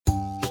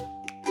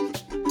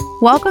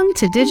Welcome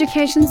to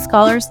Digication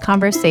Scholars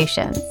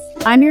Conversations.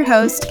 I'm your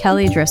host,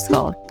 Kelly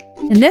Driscoll.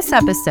 In this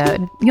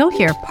episode, you'll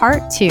hear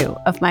part 2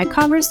 of my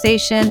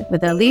conversation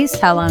with Elise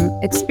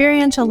Hellam,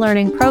 Experiential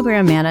Learning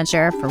Program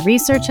Manager for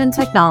Research and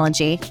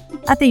Technology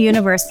at the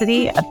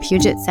University of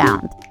Puget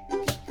Sound.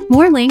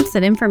 More links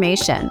and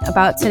information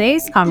about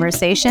today's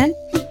conversation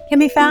can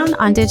be found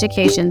on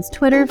Digication's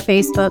Twitter,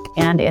 Facebook,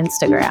 and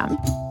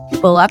Instagram.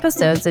 Full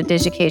episodes of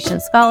Digication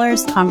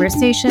Scholars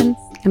Conversations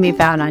can be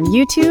found on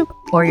YouTube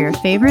or your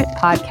favorite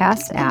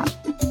podcast app.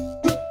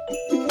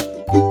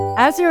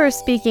 As you were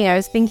speaking, I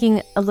was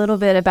thinking a little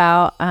bit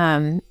about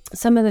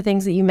some of the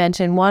things that you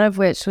mentioned, one of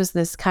which was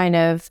this kind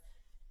of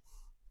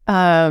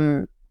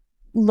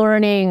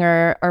learning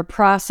or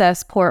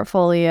process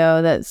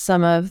portfolio that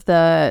some of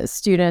the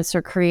students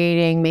are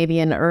creating maybe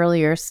in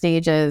earlier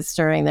stages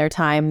during their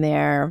time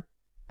there.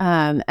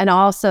 And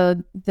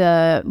also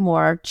the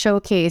more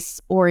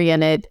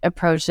showcase-oriented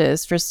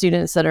approaches for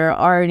students that are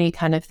already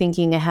kind of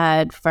thinking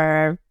ahead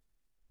for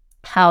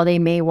how they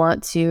may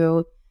want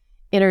to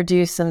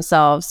introduce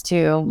themselves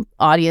to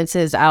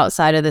audiences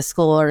outside of the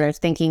school, or they're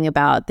thinking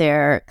about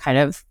their kind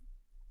of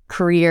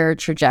career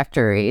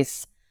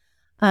trajectories.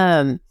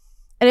 And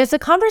it's a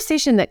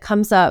conversation that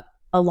comes up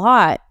a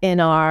lot in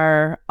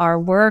our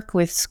work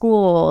with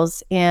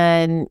schools,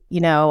 and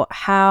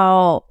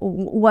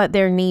what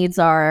their needs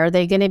are. Are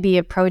they going to be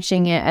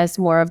approaching it as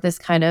more of this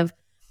kind of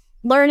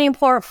learning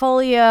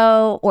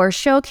portfolio or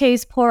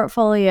showcase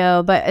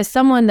portfolio? But as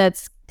someone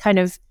that's kind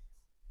of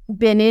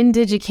been in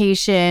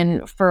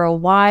Digication for a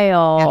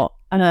while,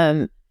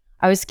 I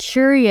was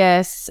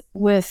curious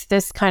with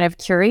this kind of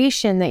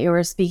curation that you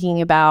were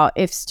speaking about,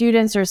 if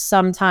students are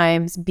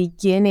sometimes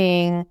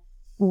beginning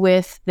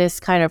with this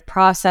kind of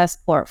process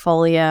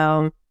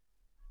portfolio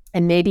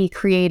and maybe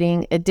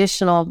creating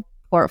additional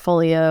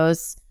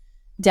portfolios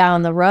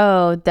down the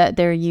road that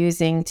they're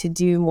using to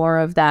do more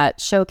of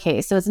that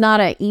showcase. So it's not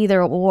a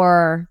either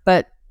or,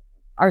 but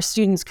are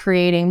students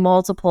creating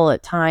multiple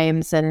at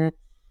times, and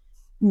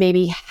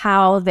maybe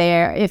how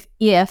they're,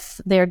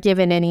 if they're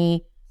given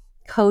any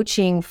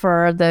coaching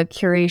for the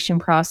curation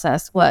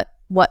process, what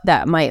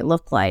that might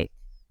look like.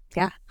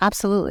 Yeah,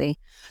 absolutely.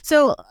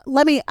 So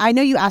I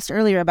know you asked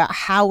earlier about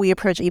how we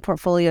approach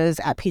ePortfolios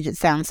at Puget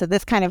Sound. So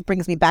this kind of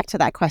brings me back to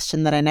that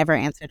question that I never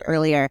answered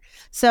earlier.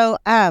 So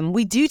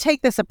we do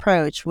take this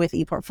approach with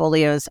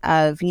ePortfolios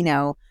of,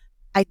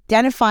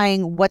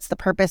 identifying what's the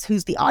purpose,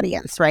 who's the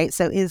audience, right?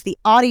 So is the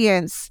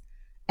audience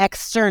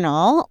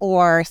external,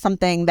 or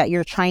something that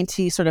you're trying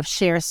to sort of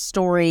share a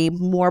story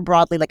more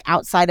broadly, like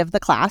outside of the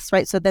class,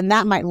 right? So then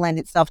that might lend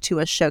itself to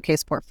a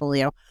showcase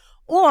portfolio.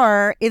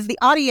 Or is the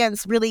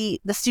audience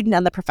really the student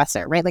and the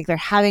professor, right? Like they're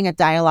having a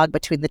dialogue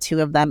between the two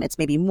of them. It's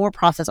maybe more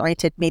process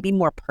oriented, maybe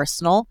more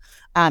personal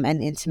and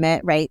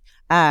intimate, right?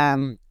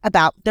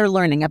 About their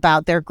learning,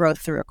 about their growth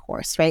through a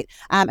course, right?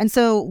 And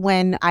so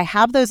when I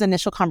have those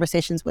initial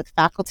conversations with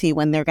faculty,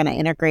 when they're going to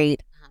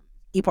integrate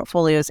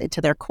ePortfolios into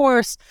their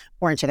course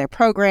or into their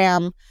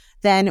program,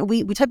 then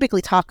we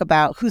typically talk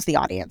about who's the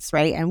audience,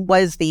 right? And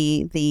what is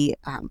the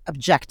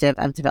objective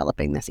of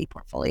developing this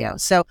ePortfolio.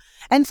 So,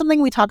 and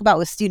something we talk about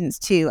with students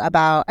too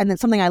and then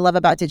something I love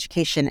about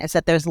Digication is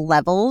that there's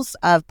levels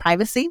of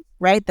privacy,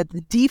 right? That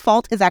the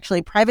default is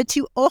actually private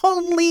to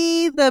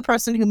only the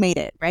person who made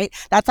it, right?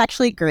 That's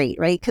actually great,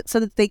 right? So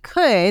that they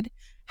could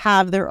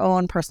have their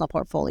own personal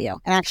portfolio.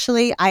 And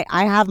actually, I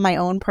have my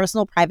own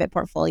personal private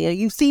portfolio.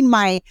 You've seen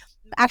my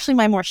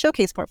more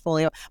showcase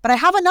portfolio, but I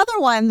have another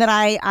one that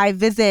I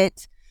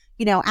visit,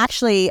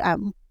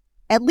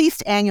 at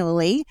least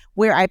annually,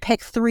 where I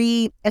pick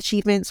 3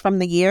 achievements from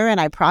the year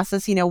and I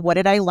process, what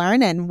did I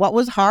learn and what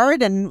was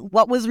hard and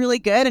what was really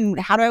good and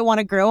how do I want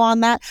to grow on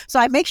that? So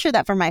I make sure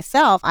that for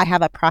myself, I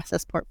have a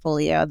process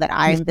portfolio that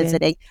I'm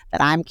visiting,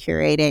 that I'm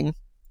curating.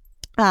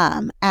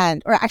 Or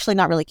actually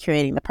not really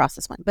curating the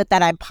process one, but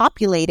that I'm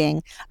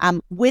populating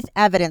with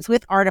evidence,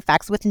 with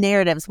artifacts, with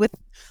narratives, with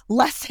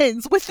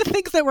lessons, with the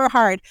things that were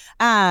hard.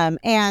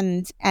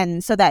 And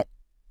so that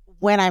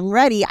when I'm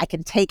ready, I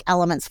can take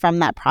elements from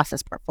that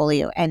process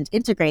portfolio and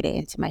integrate it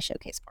into my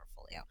showcase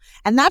portfolio.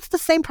 And that's the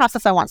same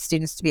process I want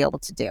students to be able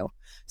to do.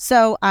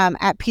 So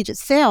at Puget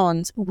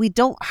Sound, we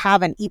don't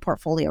have an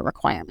ePortfolio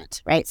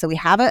requirement, right? So we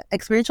have an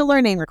experiential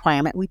learning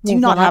requirement. We do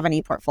not have an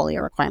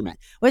ePortfolio requirement,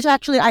 which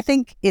actually I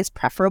think is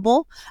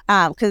preferable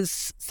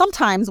because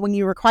sometimes when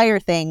you require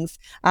things,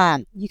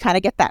 you kind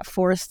of get that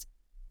forced,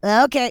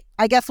 okay,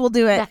 I guess we'll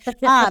do it.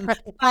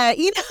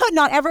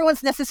 Not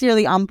everyone's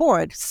necessarily on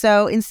board.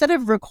 So instead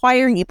of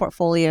requiring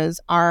ePortfolios,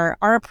 our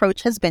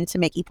approach has been to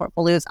make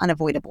ePortfolios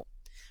unavoidable.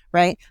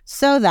 Right.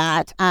 So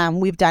that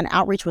we've done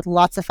outreach with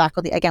lots of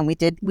faculty. Again,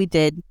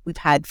 we've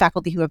had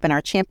faculty who have been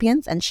our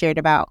champions and shared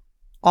about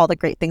all the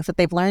great things that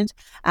they've learned.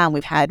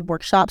 We've had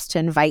workshops to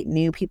invite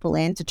new people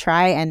in to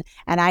try, and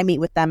I meet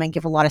with them and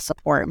give a lot of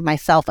support,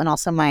 myself and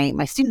also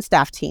my student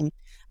staff team.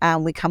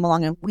 We come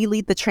along and we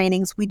lead the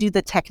trainings. We do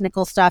the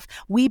technical stuff.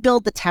 We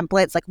build the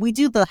templates. Like we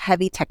do the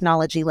heavy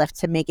technology lift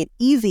to make it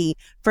easy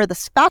for the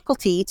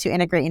faculty to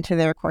integrate into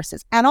their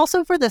courses and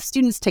also for the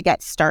students to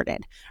get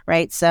started,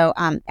 right? So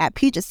at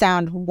Puget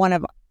Sound, one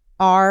of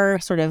our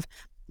sort of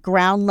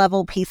ground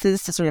level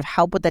pieces to sort of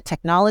help with the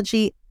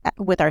technology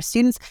with our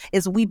students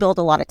is we build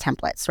a lot of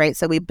templates, right?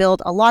 So we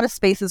build a lot of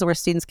spaces where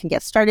students can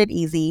get started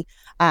easy,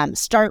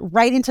 start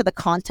right into the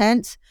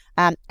content,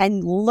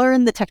 and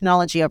learn the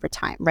technology over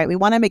time, right? We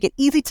want to make it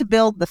easy to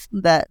build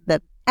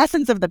the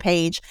essence of the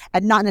page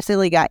and not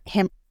necessarily get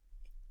him,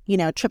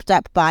 tripped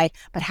up by,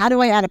 but how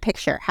do I add a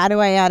picture? How do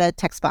I add a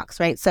text box,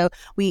 right? So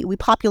we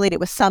populate it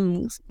with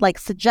some like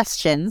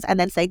suggestions and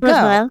then say go.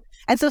 Uh-huh.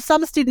 And so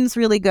some students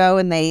really go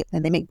and they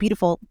make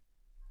beautiful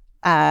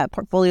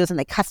portfolios and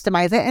they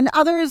customize it, and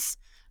others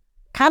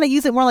kind of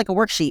use it more like a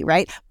worksheet,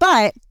 right?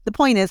 But the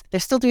point is they're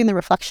still doing the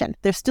reflection.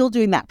 They're still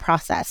doing that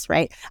process,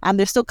 right?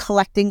 They're still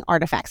collecting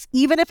artifacts.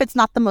 Even if it's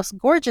not the most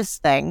gorgeous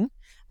thing,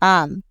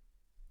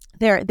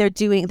 they're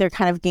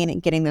kind of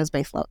getting those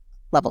base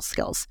level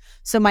skills.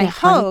 So my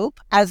hope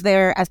as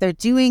they're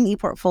doing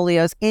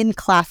e-portfolios in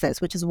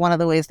classes, which is one of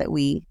the ways that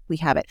we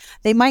have it,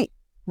 they might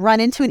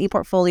run into an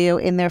e-portfolio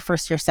in their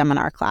first year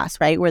seminar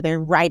class, right? Where they're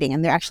writing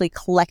and they're actually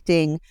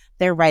collecting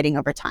their writing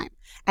over time.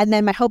 And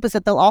then my hope is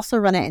that they'll also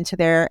run it into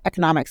their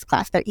economics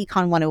class, their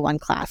Econ 101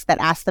 class that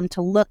asks them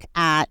to look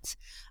at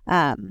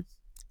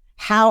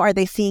how are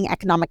they seeing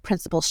economic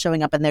principles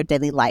showing up in their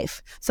daily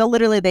life. So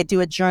literally they do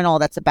a journal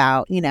that's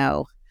about,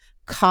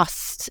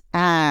 cost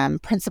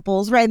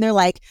principles, right? And they're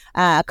like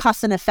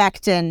cost and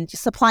effect and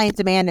supply and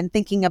demand and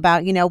thinking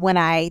about, when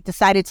I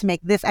decided to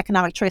make this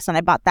economic choice and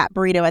I bought that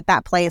burrito at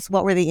that place,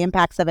 what were the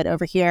impacts of it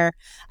over here?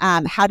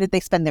 How did they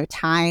spend their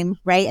time,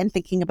 right? And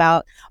thinking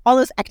about all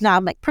those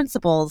economic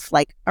principles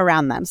like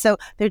around them. So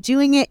they're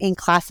doing it in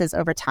classes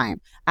over time.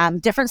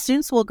 Different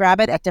students will grab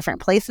it at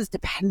different places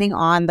depending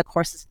on the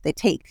courses that they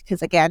take,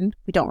 because again,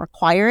 we don't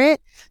require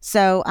it.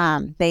 So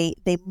they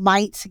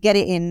might get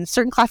it in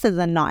certain classes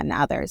and not in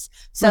others.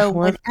 So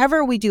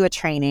whenever we do a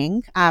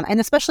training, and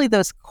especially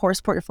those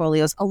course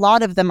portfolios, a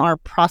lot of them are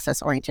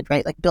process oriented,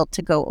 right? Like built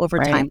to go over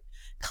time,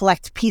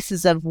 collect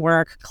pieces of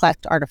work,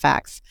 collect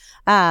artifacts.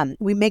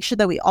 We make sure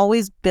that we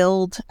always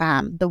build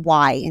the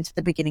why into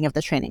the beginning of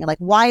the training. Like,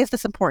 why is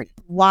this important?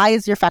 Why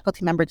is your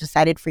faculty member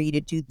decided for you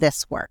to do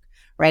this work,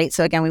 right?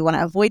 So again, we want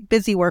to avoid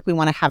busy work. We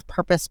want to have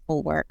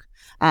purposeful work,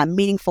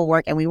 meaningful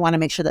work, and we want to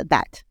make sure that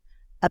that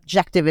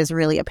objective is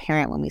really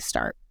apparent when we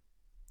start.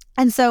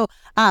 And so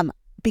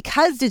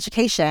because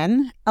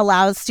Digication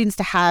allows students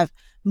to have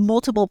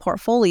multiple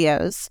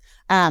portfolios,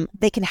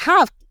 they can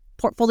have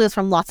portfolios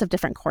from lots of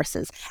different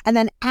courses. And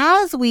then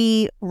as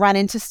we run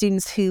into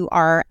students who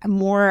are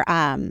more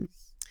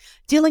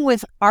dealing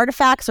with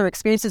artifacts or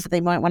experiences that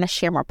they might want to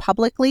share more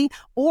publicly,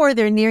 or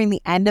they're nearing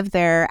the end of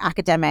their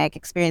academic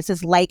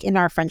experiences, like in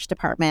our French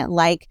department,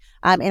 like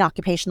in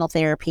occupational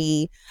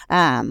therapy,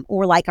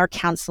 or like our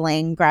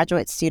counseling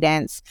graduate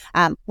students,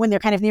 when they're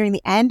kind of nearing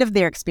the end of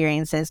their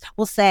experiences,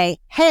 we'll say,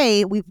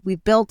 hey,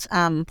 we've built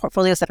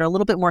portfolios that are a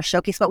little bit more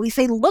showcase, but we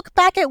say, look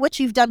back at what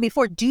you've done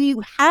before. Do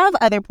you have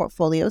other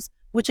portfolios?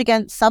 Which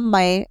again, some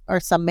may or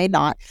some may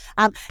not.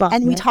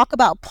 And we talk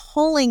about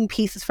pulling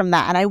pieces from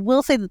that. And I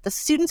will say that the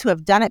students who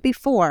have done it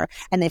before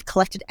and they've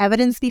collected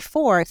evidence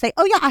before say,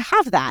 oh yeah, I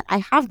have that. I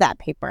have that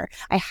paper.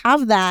 I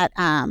have that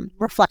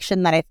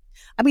reflection that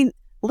I mean,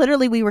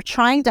 literally we were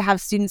trying to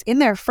have students in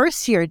their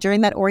first year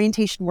during that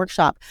orientation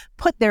workshop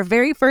put their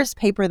very first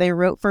paper they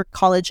wrote for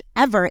college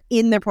ever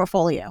in their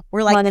portfolio.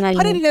 We're like,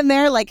 put it in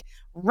there, like,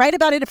 write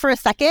about it for a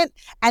second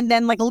and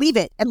then like leave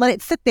it and let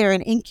it sit there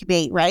and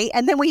incubate, right?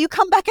 And then when you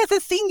come back as a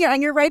senior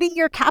and you're writing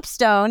your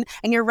capstone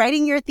and you're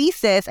writing your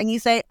thesis and you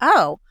say,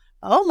 oh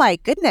my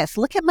goodness,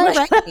 look at my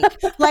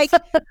writing. Like,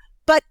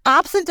 but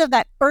absent of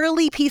that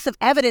early piece of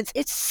evidence,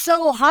 it's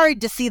so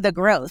hard to see the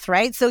growth,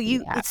 right? So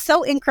it's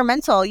so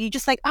incremental. You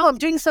just like, oh, I'm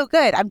doing so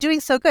good. I'm doing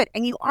so good.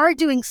 And you are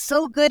doing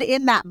so good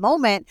in that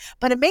moment.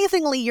 But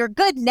amazingly, your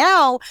good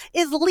now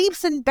is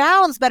leaps and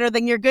bounds better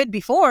than your good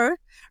before,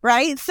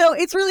 right? So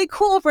it's really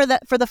cool for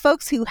the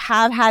folks who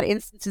have had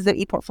instances of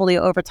ePortfolio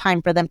over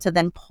time for them to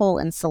then pull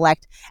and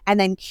select and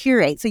then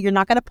curate. So you're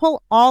not going to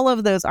pull all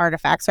of those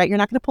artifacts, right? You're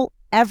not going to pull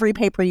every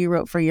paper you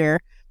wrote for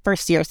your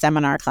first year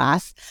seminar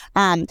class,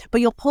 but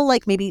you'll pull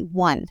like maybe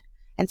one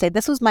and say,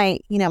 this was my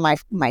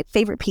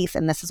favorite piece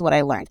and this is what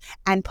I learned,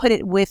 and put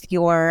it with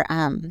your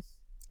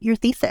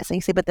thesis. And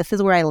you say, but this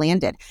is where I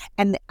landed.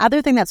 And the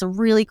other thing that's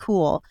really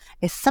cool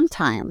is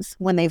sometimes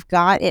when they've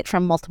got it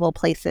from multiple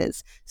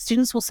places,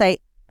 students will say,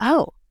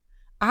 oh,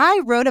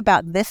 I wrote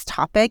about this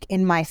topic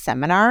in my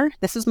seminar.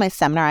 This was my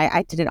seminar.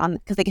 I did it on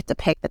because they get to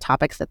pick the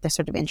topics that they're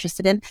sort of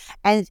interested in.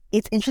 And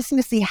it's interesting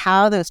to see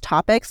how those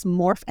topics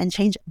morph and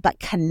change, but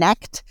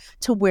connect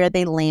to where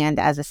they land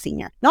as a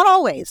senior. Not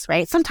always,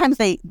 right? Sometimes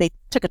they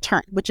took a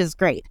turn, which is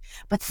great.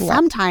 But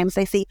sometimes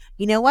they see,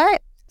 you know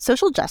what?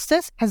 Social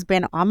justice has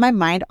been on my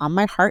mind, on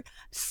my heart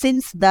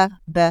since the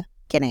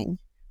beginning,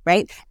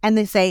 right? And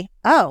they say,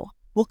 oh,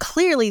 well,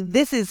 clearly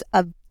this is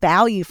a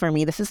value for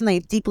me. This is something I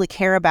deeply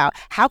care about.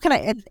 How can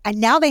I,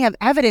 and now they have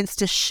evidence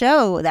to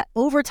show that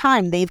over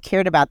time they've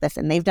cared about this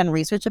and they've done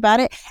research about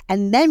it.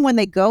 And then when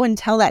they go and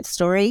tell that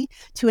story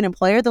to an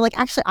employer, they're like,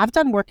 actually, I've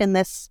done work in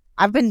this.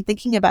 I've been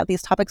thinking about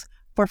these topics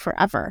for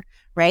forever.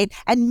 Right.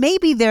 And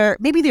maybe their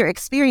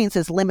experience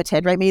is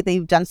limited, right? Maybe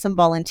they've done some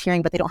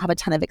volunteering, but they don't have a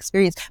ton of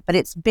experience, but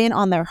it's been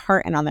on their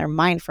heart and on their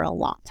mind for a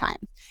long time.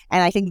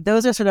 And I think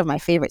those are sort of my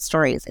favorite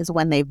stories, is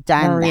when they've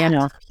done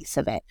that piece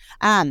of it.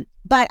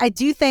 But I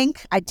do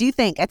think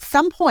at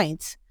some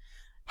point,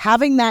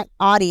 having that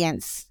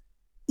audience,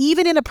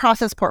 even in a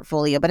process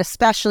portfolio, but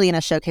especially in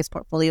a showcase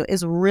portfolio,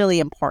 is really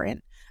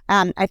important.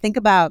 I think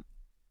about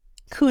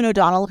Kuhn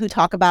O'Donnell, who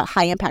talk about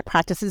high impact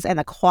practices and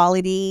the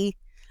quality,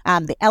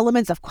 the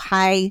elements of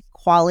high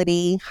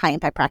quality, high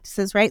impact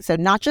practices, right? So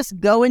not just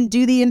go and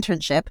do the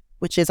internship,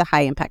 which is a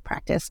high impact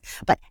practice,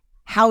 but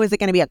how is it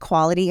going to be a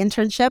quality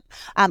internship?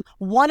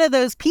 One of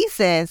those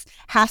pieces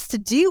has to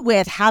do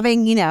with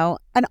having,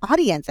 an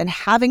audience and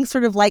having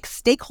sort of like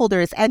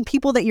stakeholders and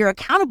people that you're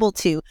accountable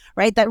to,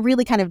 right? That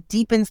really kind of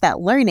deepens that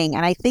learning.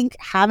 And I think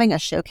having a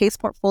showcase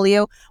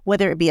portfolio,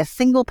 whether it be a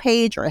single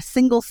page or a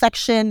single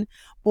section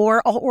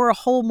or a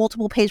whole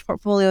multiple page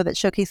portfolio that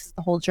showcases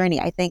the whole journey,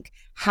 I think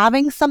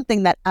having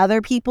something that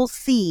other people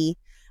see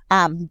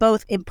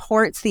both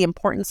imports the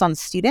importance on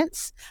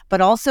students,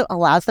 but also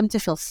allows them to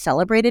feel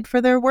celebrated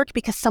for their work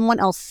because someone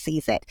else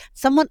sees it.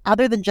 Someone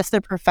other than just their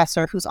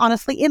professor who's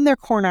honestly in their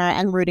corner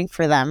and rooting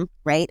for them,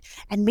 right?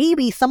 And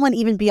maybe someone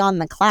even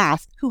beyond the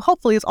class who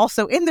hopefully is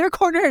also in their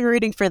corner and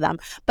rooting for them,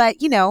 but,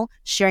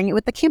 sharing it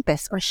with the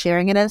campus or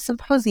sharing it at a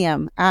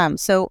symposium.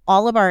 So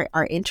all of our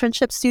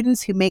internship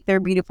students who make their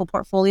beautiful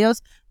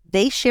portfolios,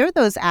 they share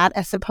those at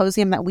a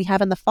symposium that we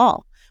have in the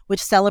fall,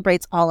 which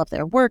celebrates all of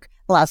their work,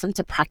 allows them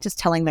to practice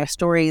telling their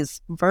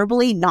stories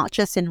verbally, not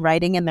just in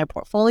writing in their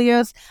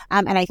portfolios.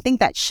 And I think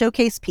that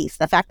showcase piece,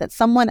 the fact that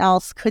someone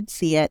else could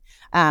see it,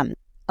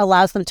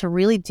 allows them to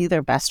really do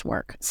their best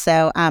work.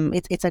 So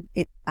it's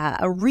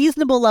a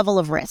reasonable level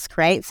of risk,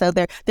 right? So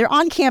they're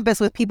on campus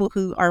with people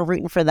who are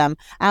rooting for them,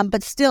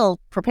 but still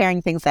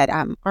preparing things that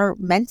are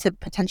meant to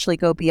potentially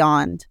go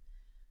beyond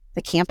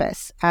the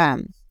campus.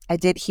 I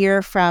did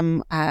hear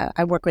from,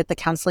 I work with the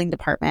counseling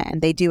department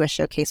and they do a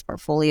showcase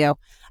portfolio.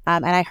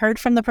 And I heard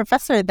from the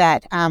professor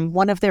that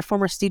one of their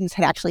former students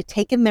had actually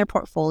taken their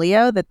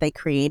portfolio that they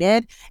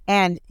created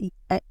and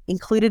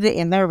included it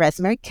in their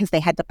resume because they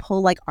had to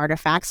pull like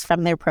artifacts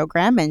from their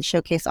program and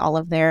showcase all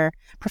of their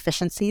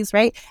proficiencies,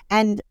 right?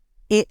 And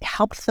it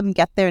helped them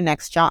get their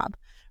next job,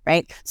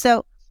 right?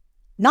 So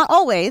not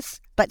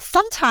always, but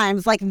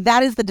sometimes like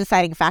that is the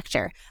deciding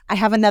factor. I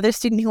have another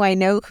student who I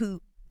know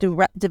who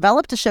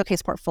developed a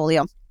showcase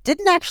portfolio,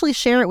 didn't actually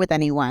share it with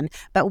anyone,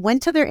 but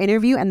went to their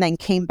interview and then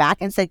came back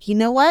and said, you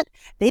know what?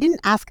 They didn't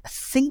ask a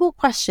single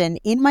question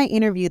in my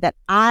interview that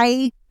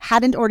I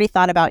hadn't already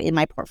thought about in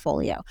my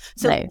portfolio.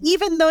 So nice.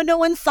 Even though no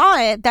one saw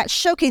it, that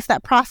showcase,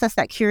 that process,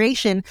 that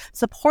curation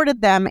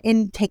supported them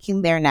in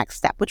taking their next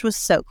step, which was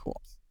so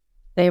cool.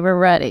 They were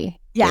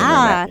ready.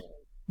 Yeah.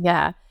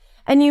 Yeah.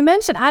 And you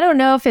mentioned, I don't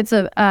know if it's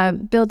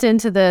built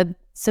into the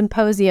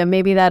symposium,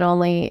 maybe that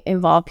only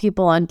involved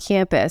people on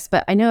campus,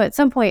 but I know at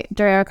some point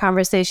during our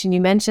conversation you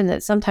mentioned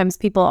that sometimes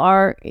people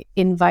are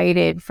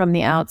invited from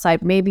the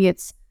outside. Maybe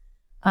it's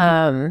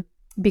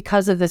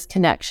because of this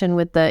connection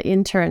with the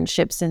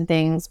internships and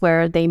things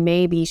where they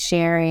may be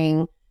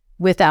sharing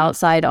with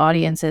outside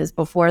audiences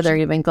before they're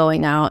even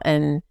going out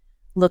and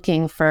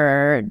looking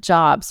for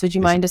jobs. Would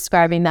you mind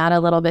describing that a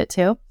little bit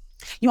too?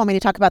 You want me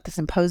to talk about the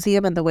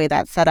symposium and the way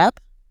that's set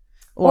up?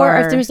 Or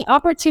if there's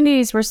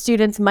opportunities where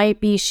students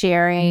might be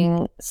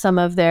sharing some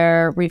of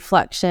their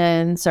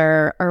reflections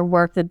or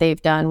work that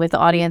they've done with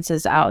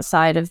audiences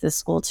outside of the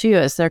school too,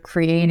 as they're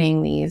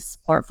creating these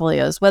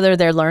portfolios, whether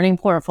they're learning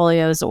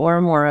portfolios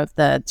or more of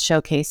the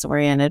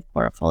showcase-oriented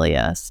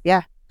portfolios.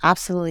 Yeah,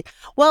 absolutely.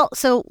 Well,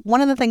 so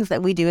one of the things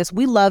that we do is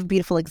we love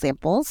beautiful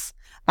examples.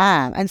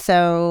 And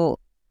so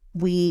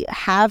we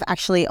have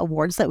actually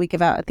awards that we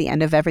give out at the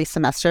end of every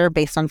semester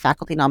based on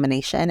faculty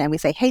nomination. And we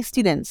say, hey,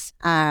 students,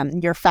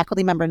 your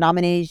faculty member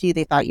nominated you.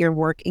 They thought your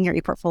work in your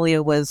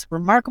e-portfolio was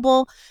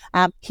remarkable.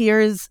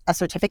 Here's a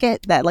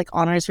certificate that like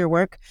honors your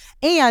work.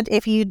 And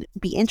if you'd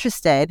be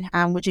interested,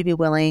 would you be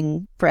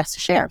willing for us to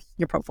share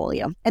your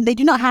portfolio? And they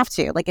do not have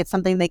to. Like it's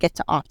something they get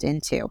to opt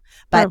into.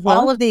 But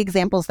all of the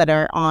examples that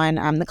are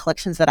on the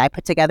collections that I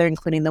put together,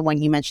 including the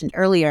one you mentioned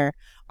earlier,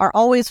 are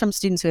always from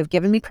students who have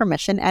given me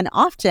permission and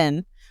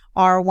often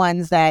are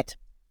ones that,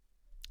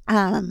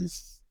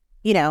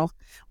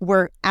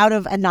 were out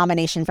of a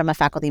nomination from a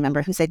faculty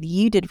member who said,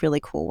 you did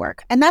really cool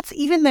work. And that's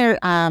even their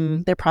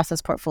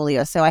process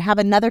portfolio. So I have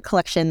another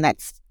collection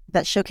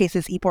that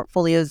showcases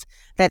e-portfolios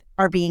that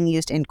are being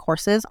used in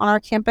courses on our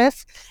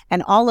campus.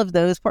 And all of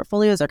those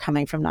portfolios are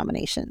coming from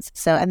nominations.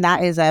 So, and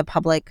that is a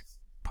public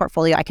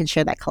portfolio. I can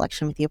share that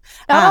collection with you.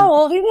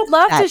 We would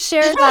love to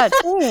share that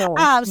too.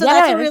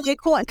 That's a really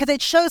cool one because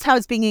it shows how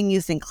it's being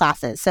used in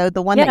classes. So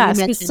the one that you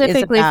mentioned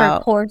specifically is about,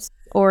 for course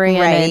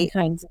oriented Right.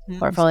 kinds of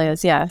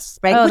portfolios. Yes.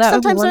 Right. Oh, Which that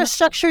would be sometimes are wonderful.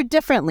 structured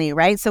differently,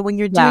 right? So when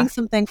you're Yeah. doing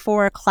something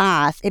for a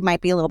class, it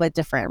might be a little bit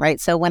different, right?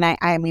 So when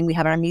I mean, we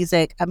have a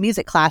music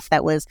class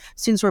that was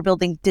students were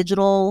building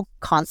digital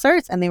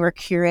concerts and they were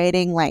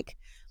curating like,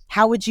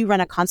 how would you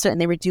run a concert?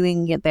 And they were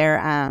doing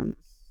their,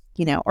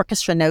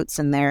 orchestra notes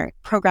and their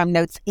program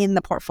notes in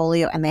the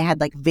portfolio. And they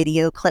had like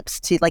video clips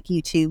to like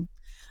YouTube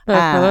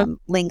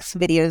links,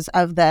 videos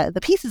of the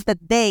pieces that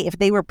if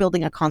they were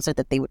building a concert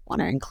that they would want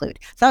to include.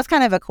 So that was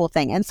kind of a cool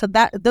thing. And so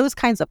that those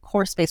kinds of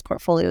course-based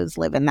portfolios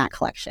live in that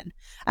collection.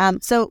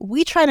 So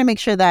we try to make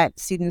sure that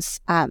students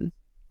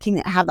can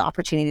have the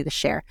opportunity to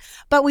share.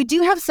 But we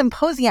do have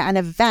symposia and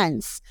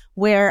events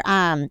where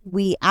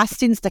we ask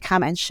students to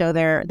come and show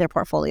their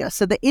portfolio.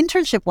 So the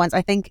internship ones,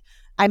 I think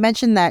I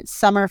mentioned that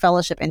summer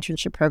fellowship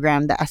internship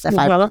program, the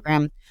SFI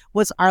program,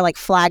 was our like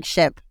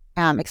flagship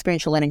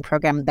experiential learning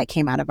program that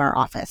came out of our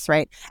office,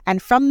 right?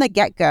 And from the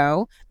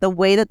get-go, the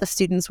way that the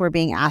students were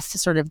being asked to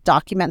sort of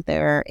document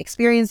their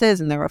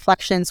experiences and their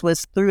reflections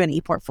was through an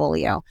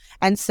e-portfolio.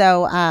 And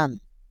so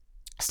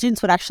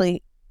students would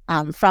actually,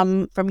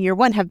 from year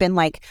one, have been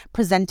like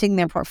presenting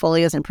their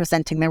portfolios and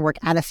presenting their work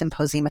at a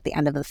symposium at the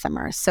end of the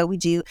summer. So we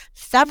do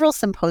several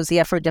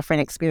symposia for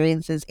different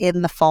experiences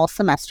in the fall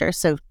semester.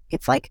 So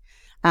it's like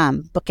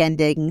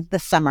bookending the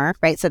summer,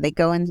 right? So they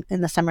go in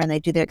the summer and they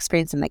do their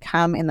experience and they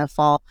come in the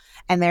fall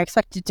and they're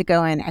expected to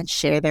go in and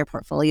share their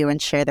portfolio and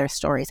share their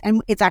stories.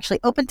 And it's actually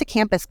open to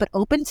campus, but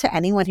open to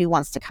anyone who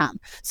wants to come.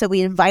 So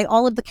we invite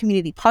all of the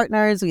community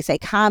partners. We say,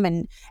 come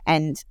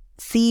and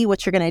see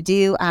what you're going to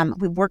do.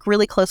 We work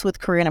really close with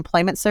Career and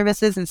Employment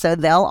Services. And so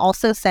they'll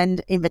also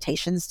send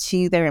invitations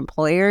to their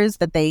employers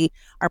that they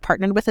are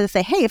partnered with and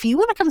say, hey, if you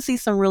want to come see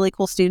some really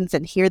cool students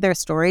and hear their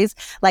stories,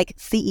 like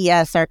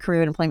CES, our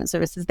Career and Employment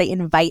Services, they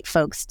invite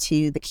folks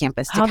to the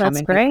campus to come and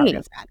be part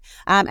of that.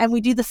 And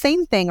we do the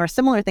same thing or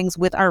similar things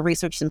with our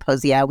research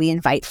symposia. We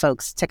invite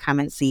folks to come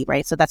and see,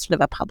 right? So that's sort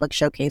of a public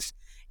showcase.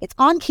 It's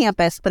on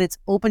campus, but it's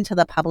open to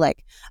the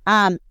public.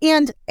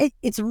 And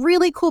it's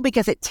really cool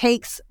because it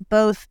takes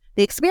both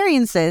the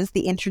experiences,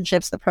 the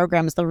internships, the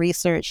programs, the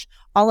research,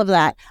 all of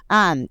that,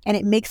 and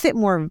it makes it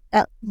more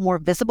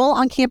visible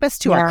on campus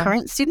to our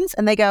current students.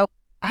 And they go,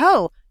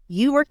 oh,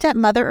 you worked at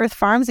Mother Earth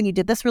Farms and you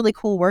did this really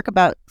cool work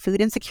about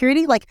food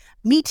insecurity? Like,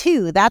 me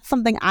too. That's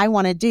something I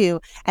want to do.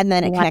 And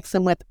then it connects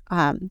them with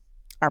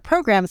our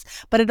programs,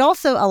 but it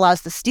also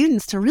allows the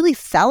students to really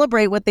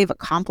celebrate what they've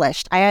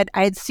accomplished. I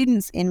had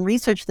students in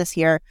research this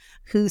year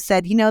who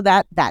said,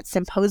 that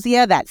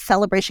symposia, that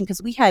celebration,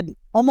 because we had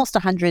almost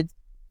 100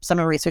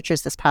 summer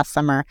researchers this past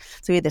summer.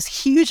 So we had this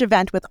huge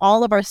event with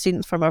all of our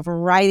students from a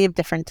variety of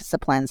different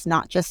disciplines,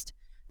 not just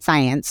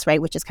science,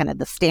 right, which is kind of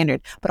the standard,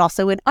 but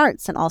also in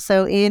arts and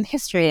also in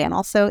history and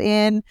also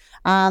in,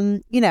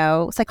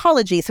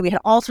 psychology. So we had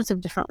all sorts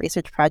of different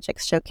research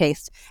projects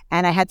showcased.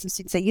 And I had some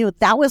students say,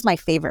 that was my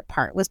favorite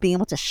part, was being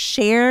able to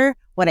share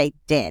what I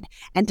did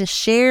and to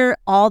share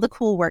all the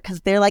cool work,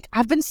 because they're like,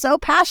 I've been so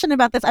passionate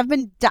about this. I've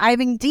been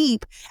diving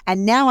deep.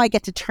 And now I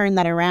get to turn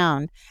that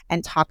around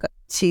and talk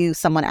to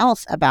someone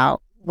else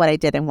about what I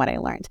did and what I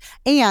learned.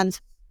 And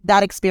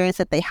that experience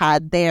that they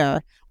had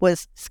there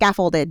was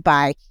scaffolded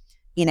by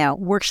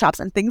workshops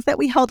and things that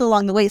we held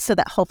along the way so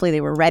that hopefully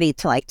they were ready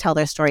to like tell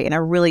their story in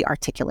a really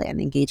articulate and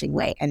engaging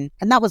way. And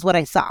that was what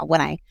I saw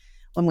when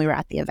we were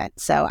at the event.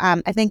 So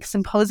I think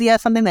symposia,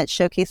 something that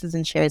showcases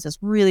and shares, is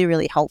really,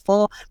 really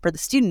helpful for the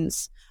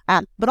students,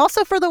 but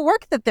also for the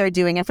work that they're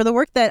doing and for the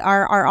work that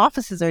our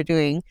offices are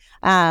doing,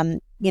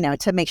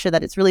 to make sure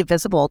that it's really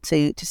visible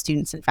to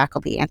students and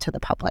faculty and to the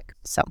public.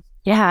 So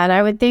yeah, and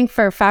I would think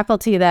for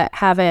faculty that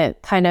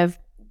haven't kind of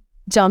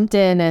jumped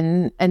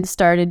in and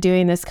started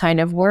doing this kind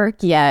of work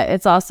yet,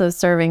 it's also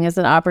serving as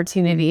an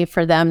opportunity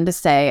for them to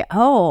say,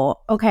 oh,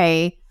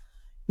 okay,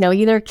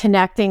 either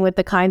connecting with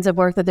the kinds of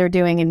work that they're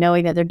doing and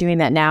knowing that they're doing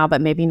that now,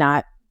 but maybe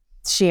not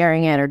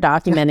sharing it or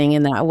documenting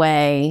in that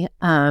way,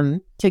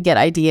 to get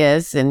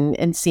ideas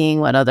and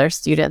seeing what other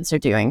students are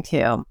doing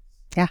too.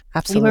 Yeah,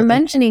 absolutely. You were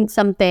mentioning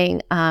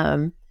something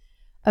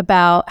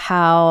about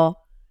how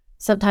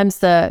sometimes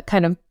the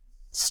kind of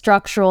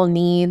structural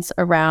needs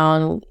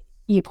around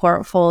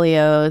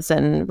e-portfolios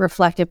and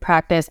reflective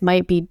practice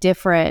might be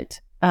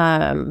different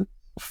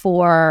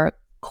for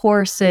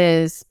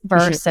courses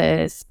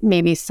versus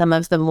maybe some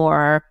of the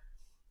more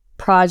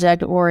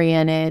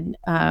project-oriented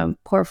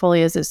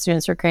portfolios that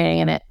students are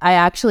creating. And I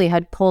actually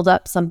had pulled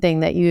up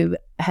something that you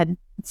had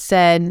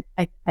said,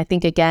 I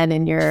think again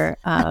in your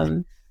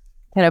kind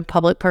of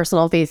public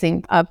personal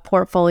facing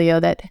portfolio,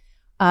 that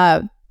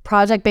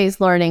project-based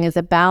learning is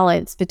a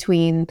balance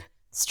between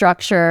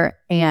structure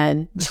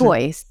and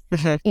choice.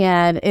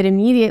 And it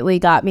immediately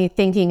got me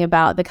thinking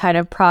about the kind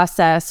of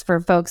process for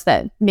folks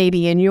that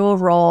maybe in your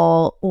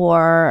role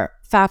or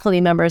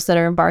faculty members that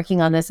are embarking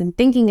on this and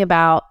thinking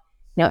about,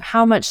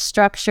 how much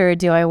structure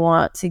do I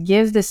want to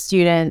give the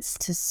students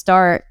to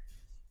start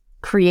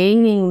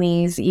creating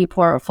these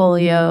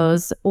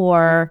e-portfolios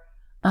or,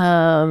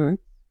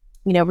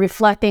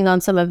 reflecting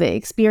on some of the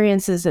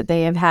experiences that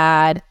they have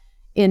had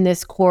in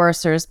this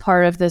course or as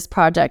part of this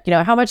project?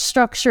 How much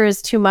structure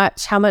is too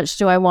much? How much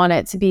do I want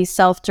it to be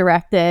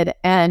self-directed?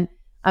 And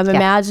I'm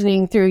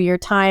imagining through your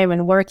time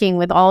and working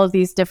with all of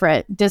these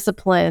different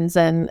disciplines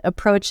and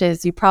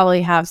approaches, you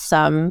probably have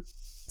some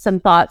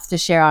thoughts to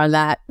share on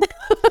that.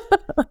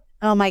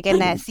 Oh my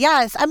goodness.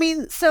 Yes. I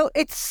mean, so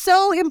it's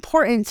so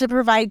important to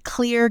provide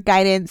clear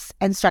guidance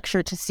and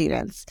structure to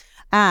students.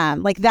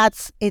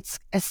 It's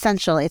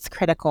essential. It's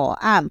critical.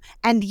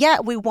 And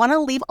yet we want to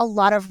leave a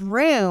lot of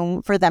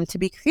room for them to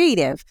be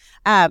creative.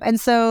 And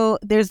so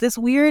there's this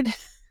weird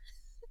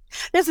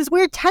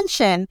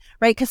tension,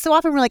 right? Because so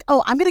often we're like,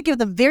 oh, I'm going to give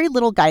them very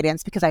little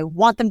guidance because I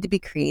want them to be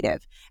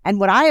creative. And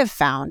what I have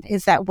found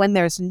is that when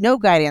there's no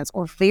guidance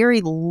or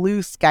very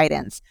loose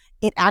guidance,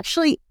 it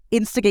actually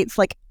instigates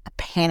like a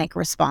panic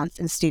response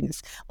in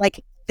students.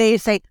 Like they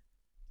say,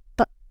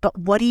 but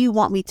what do you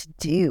want me to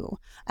do?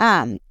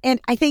 And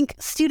I think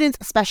students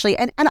especially,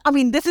 and I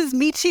mean, this is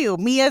me too,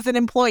 me as an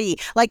employee,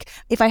 like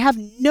if I have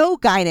no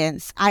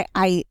guidance,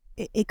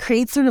 it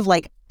creates sort of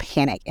like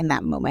panic in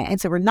that moment. And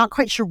so we're not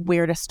quite sure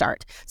where to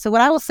start. So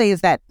what I will say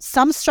is that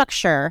some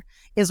structure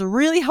is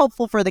really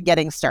helpful for the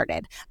getting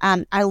started.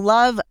 I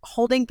love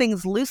holding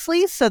things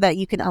loosely so that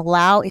you can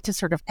allow it to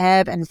sort of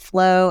ebb and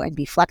flow and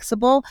be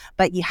flexible,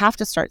 but you have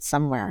to start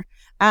somewhere.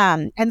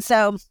 And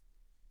so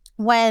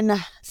how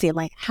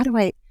do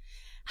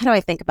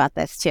I think about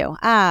this too?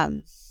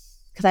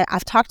 Because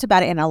I've talked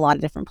about it in a lot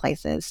of different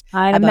places.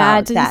 I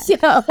imagine that.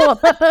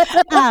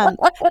 So.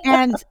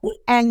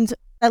 And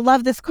I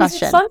love this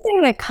question. It's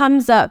something that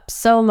comes up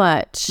so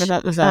much.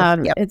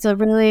 It's a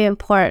really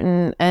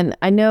important, and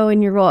I know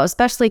in your role,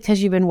 especially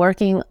because you've been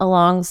working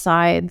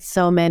alongside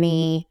so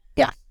many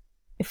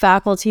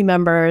faculty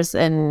members,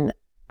 and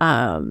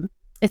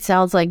it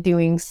sounds like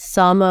doing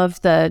some of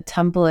the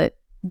template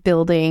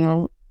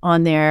building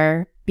on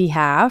their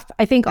behalf.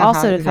 I think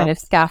also to kind of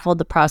scaffold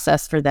the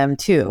process for them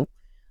too.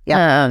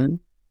 Yeah.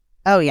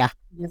 Oh yeah.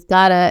 You've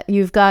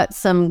got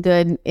some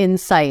good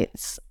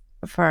insights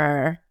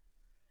for.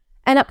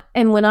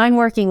 And when I'm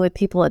working with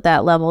people at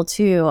that level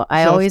too,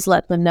 I always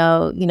let them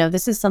know,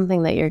 this is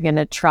something that you're going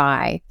to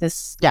try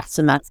this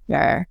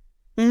semester.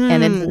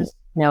 And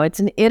it's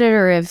an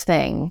iterative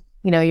thing.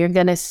 You're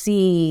going to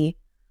see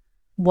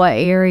what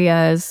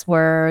areas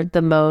were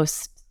the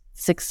most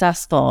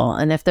successful.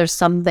 And if there's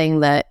something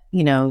that,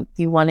 you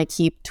want to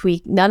keep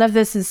tweak, none of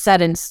this is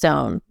set in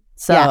stone.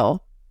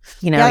 So,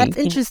 that's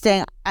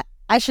interesting.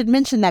 I should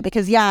mention that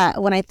because,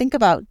 when I think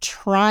about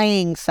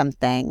trying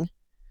something,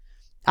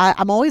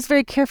 I'm always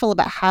very careful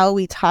about how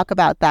we talk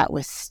about that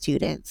with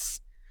students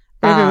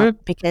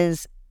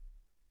because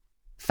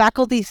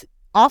faculty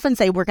often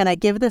say we're going to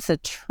give this a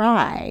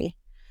try,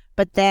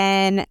 but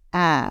then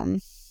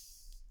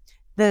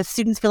the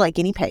students feel like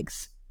guinea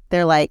pigs.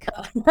 They're like,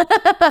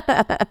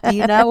 do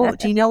you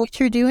know what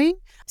you're doing?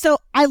 So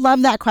I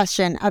love that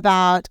question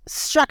about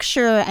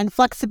structure and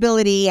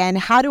flexibility and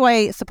how do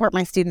I support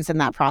my students in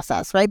that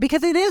process, right?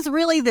 Because it is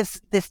really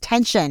this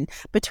tension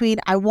between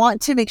I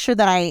want to make sure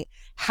that I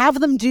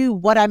have them do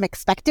what I'm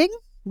expecting,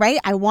 right?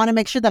 I want to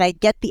make sure that I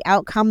get the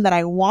outcome that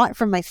I want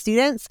from my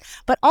students,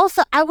 but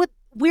also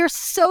we're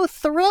so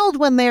thrilled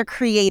when they're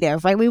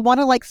creative, right? We want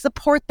to like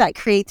support that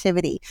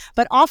creativity,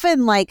 but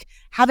often like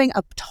having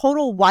a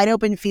total wide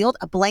open field,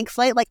 a blank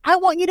slate, like I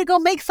want you to go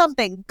make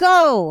something,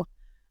 go,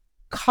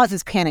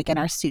 causes panic in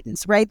our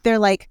students, right? They're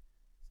like,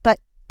 but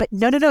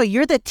no,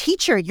 you're the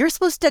teacher. You're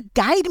supposed to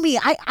guide me.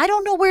 I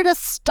don't know where to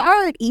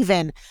start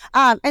even.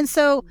 And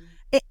so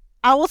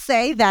I will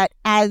say that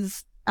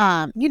as,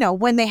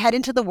 when they head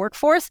into the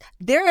workforce,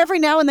 they're every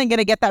now and then going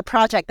to get that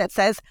project that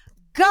says,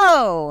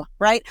 go,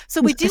 right?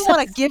 So we do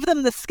want to give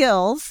them the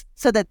skills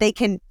so that they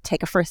can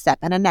take a first step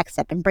and a next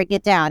step and break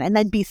it down and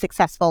then be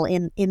successful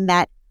in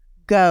that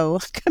go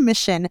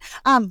commission.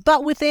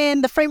 But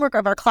within the framework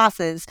of our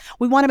classes,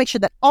 we want to make sure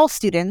that all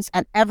students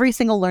at every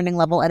single learning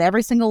level, at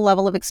every single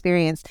level of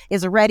experience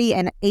is ready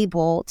and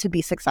able to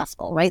be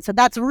successful, right? So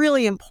that's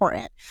really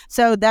important.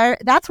 So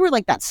that's where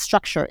like that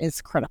structure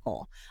is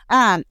critical.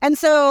 And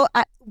so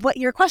what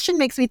your question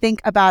makes me think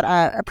about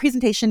a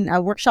presentation,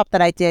 a workshop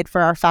that I did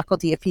for our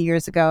faculty a few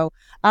years ago.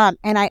 And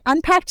I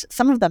unpacked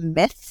some of the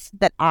myths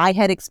that I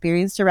had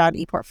experienced around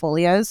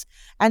ePortfolios.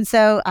 And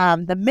so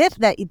the myth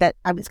that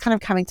was kind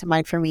of coming to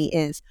mind for me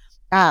is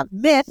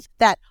myth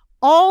that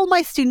all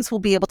my students will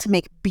be able to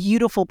make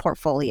beautiful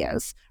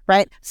portfolios,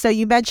 right? So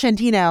you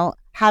mentioned,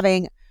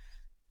 having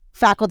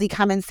faculty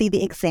come and see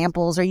the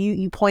examples, or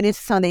you pointed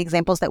to some of the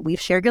examples that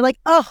we've shared. You're like,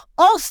 oh,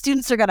 all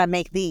students are going to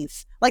make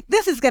these. Like,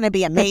 this is going to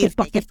be amazing.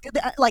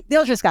 Like,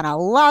 they're just going to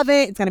love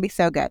it. It's going to be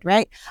so good,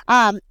 right?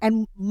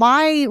 And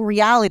my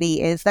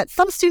reality is that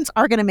some students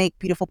are going to make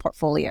beautiful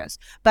portfolios,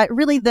 but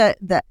really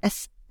the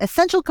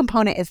essential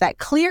component is that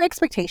clear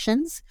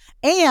expectations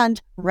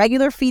and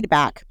regular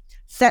feedback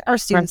set our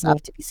students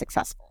up to be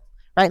successful.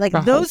 Right? Like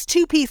those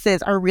two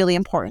pieces are really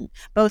important,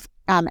 both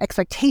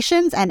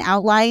expectations and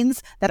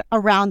outlines that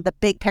around the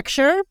big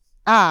picture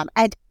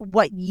and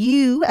what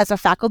you as a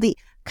faculty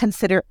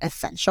consider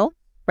essential,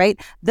 right?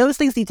 Those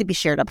things need to be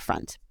shared up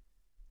front.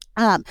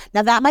 Now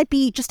that might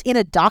be just in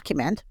a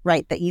document,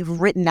 right, that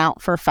you've written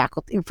out for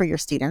faculty, for your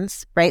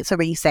students, right? So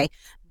where you say,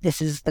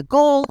 this is the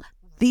goal,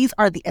 these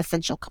are the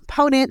essential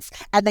components,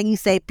 and then you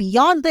say,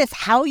 beyond this,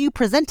 how you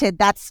presented,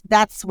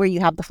 that's where you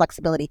have the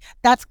flexibility.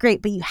 That's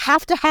great, but you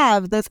have to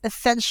have those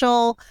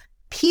essential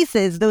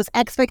pieces, those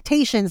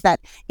expectations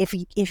that if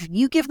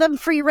you give them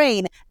free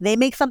reign, they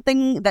make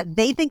something that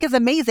they think is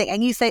amazing,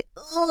 and you say,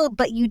 oh,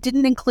 but you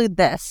didn't include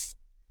this.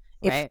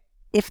 Right.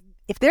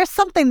 If there's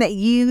something that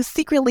you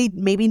secretly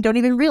maybe don't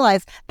even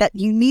realize that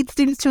you need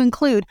students to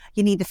include,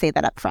 you need to say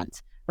that up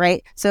front,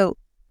 right? So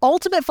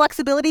ultimate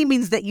flexibility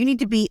means that you need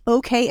to be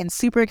okay and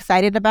super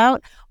excited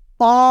about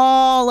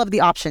all of the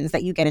options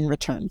that you get in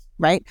return,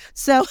 right?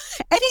 So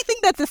anything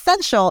that's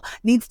essential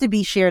needs to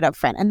be shared up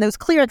front. And those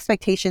clear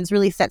expectations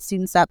really set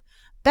students up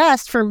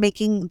best for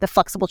making the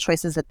flexible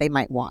choices that they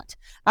might want.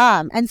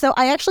 And so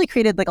I actually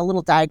created like a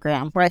little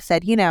diagram where I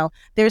said,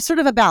 there's sort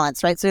of a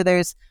balance, right? So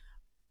there's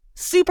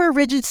super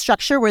rigid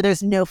structure where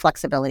there's no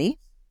flexibility,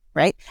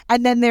 right?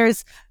 And then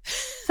there's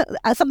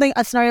a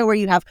scenario where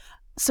you have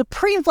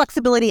supreme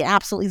flexibility,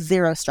 absolutely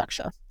zero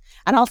structure.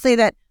 And I'll say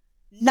that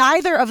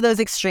neither of those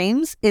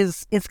extremes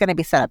is going to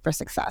be set up for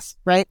success,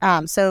 right?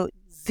 So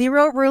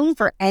zero room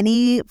for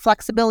any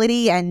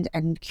flexibility and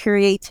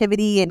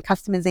creativity and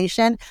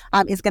customization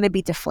is going to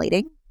be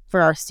deflating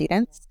for our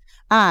students.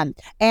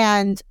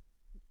 And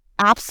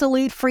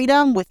absolute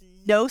freedom with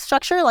no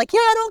structure, like, yeah,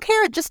 I don't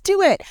care, just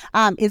do it,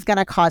 is going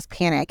to cause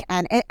panic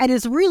and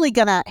is really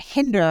going to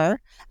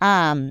hinder,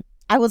 I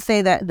would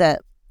say that the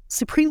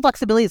supreme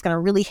flexibility is going to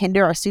really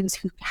hinder our students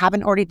who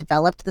haven't already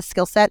developed the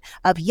skill set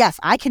of, yes,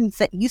 I can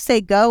you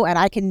say go and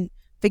I can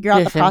figure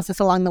out the process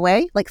along the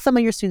way. Like some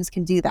of your students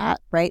can do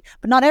that, right?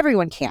 But not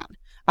everyone can.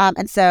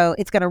 And so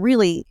it's going to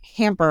really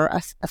hamper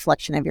a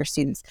selection of your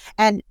students.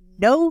 And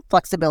no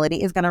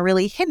flexibility is going to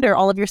really hinder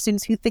all of your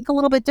students who think a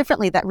little bit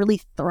differently, that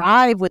really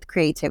thrive with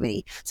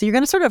creativity. So you're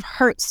going to sort of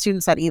hurt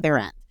students at either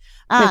end.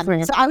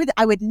 So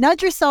I would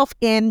nudge yourself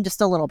in just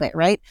a little bit,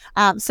 right?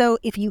 So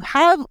if you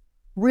have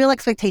real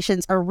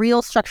expectations, a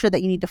real structure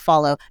that you need to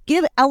follow,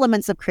 give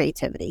elements of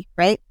creativity,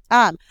 right?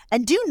 And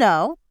do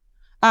know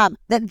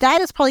that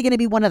is probably going to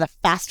be one of the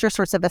faster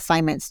sorts of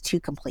assignments to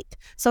complete.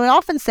 So I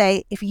often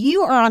say, if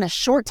you are on a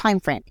short time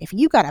frame, if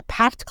you got a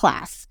packed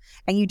class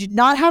and you do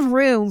not have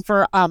room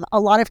for a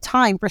lot of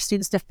time for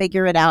students to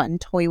figure it out and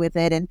toy with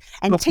it and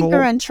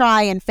tinker and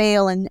try and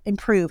fail and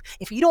improve,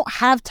 if you don't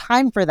have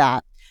time for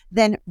that,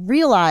 then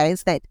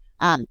realize that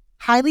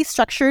highly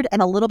structured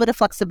and a little bit of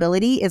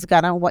flexibility is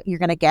what you're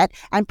gonna get,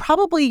 and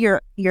probably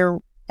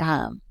your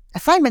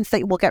assignments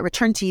that will get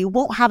returned to you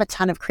won't have a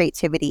ton of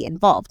creativity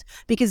involved,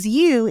 because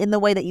you, in the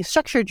way that you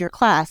structured your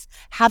class,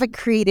 haven't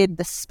created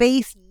the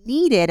space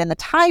needed and the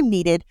time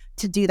needed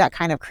to do that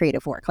kind of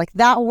creative work. Like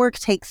that work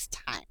takes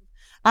time.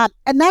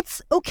 And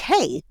that's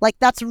okay. Like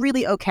that's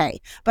really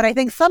okay. But I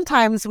think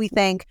sometimes we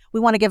think we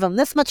want to give them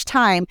this much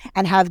time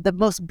and have the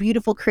most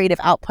beautiful creative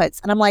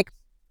outputs. And I'm like,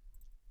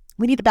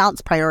 we need to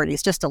balance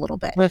priorities just a little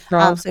bit.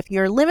 So if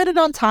you're limited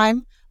on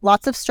time,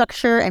 lots of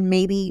structure, and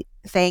maybe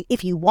saying,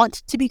 if you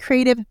want to be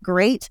creative,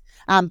 great.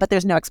 But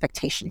there's no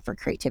expectation for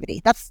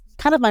creativity. That's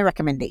kind of my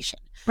recommendation.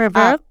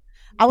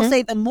 I will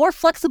say the more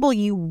flexible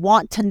you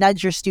want to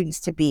nudge your students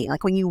to be,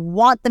 like when you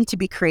want them to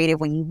be creative,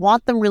 when you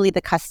want them really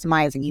to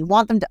customize and you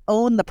want them to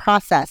own the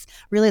process,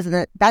 realize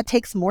that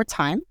takes more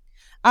time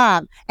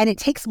and it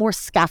takes more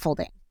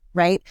scaffolding,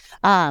 right?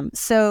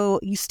 So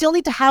you still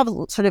need to have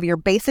sort of your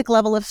basic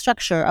level of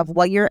structure of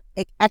what your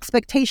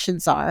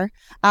expectations are,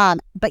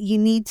 but you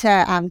need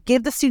to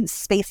give the students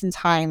space and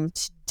time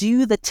to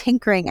do the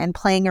tinkering and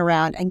playing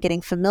around and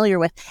getting familiar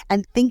with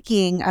and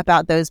thinking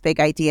about those big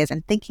ideas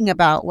and thinking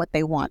about what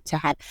they want to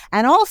have.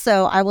 And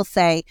also, I will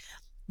say,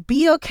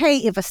 be okay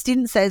if a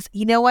student says,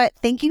 you know what,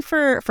 thank you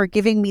for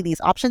giving me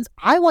these options.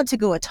 I want to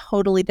go a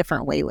totally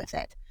different way with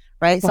it.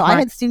 Right. So I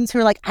had students who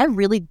were like, I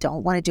really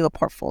don't want to do a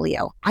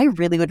portfolio. I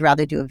really would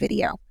rather do a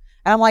video.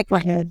 And I'm like,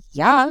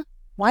 yeah,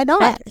 why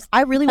not?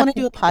 I really want to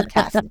do a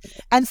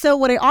podcast. And so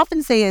what I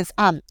often say is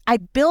I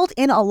build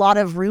in a lot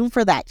of room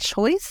for that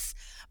choice.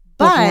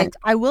 But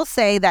I will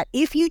say that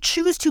if you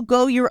choose to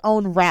go your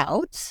own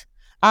route,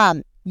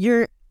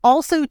 you're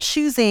also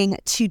choosing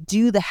to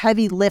do the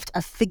heavy lift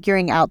of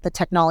figuring out the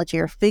technology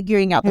or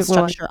figuring out the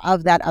structure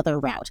of that other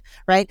route,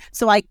 right?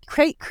 So I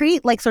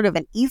create like sort of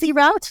an easy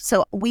route.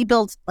 So we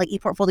build like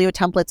ePortfolio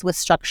templates with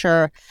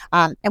structure,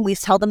 and we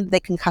tell them that they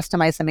can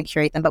customize them and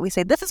curate them. But we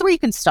say, this is where you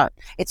can start.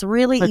 It's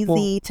really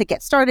easy to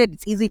get started.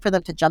 It's easy for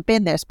them to jump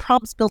in. There's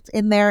prompts built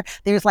in there.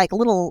 There's like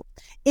little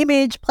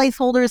image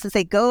placeholders that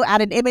say, go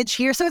add an image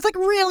here. So it's like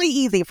really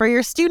easy for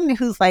your student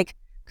who's like,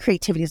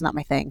 creativity is not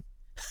my thing.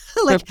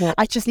 Like,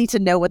 I just need to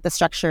know what the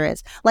structure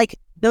is. Like,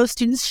 those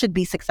students should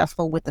be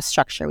successful with the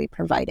structure we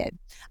provided.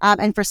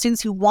 And for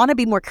students who want to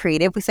be more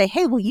creative, we say,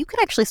 hey, well, you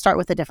could actually start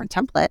with a different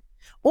template,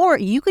 or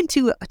you can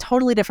do a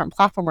totally different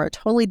platform or a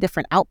totally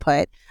different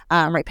output,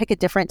 right? Pick a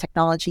different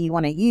technology you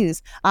want to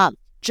use.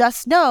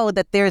 Just know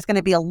that there's going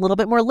to be a little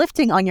bit more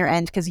lifting on your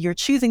end because you're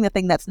choosing the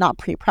thing that's not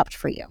pre-prepped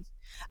for you.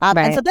 And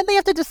so Right. then they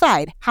have to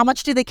decide, how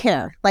much do they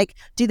care? Like,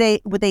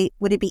 would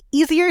it be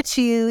easier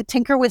to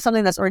tinker with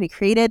something that's already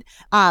created?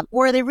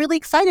 Or are they really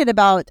excited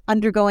about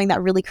undergoing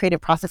that really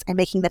creative process and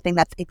making the thing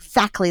that's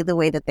exactly the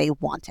way that they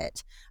want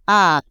it?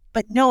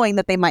 But knowing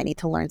that they might need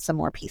to learn some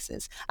more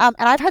pieces. And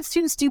I've had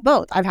students do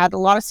both. I've had a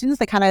lot of students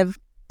that kind of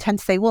tend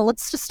to say, well,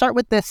 let's just start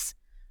with this,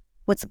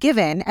 what's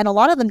given. And a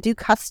lot of them do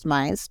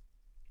customize,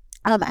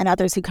 and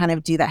others who kind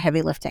of do that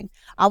heavy lifting.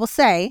 I will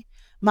say,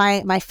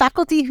 my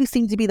faculty who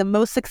seem to be the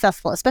most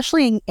successful,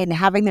 especially in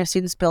having their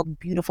students build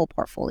beautiful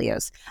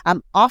portfolios,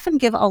 often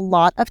give a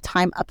lot of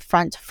time up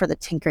front for the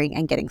tinkering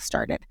and getting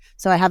started.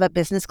 So I have a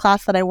business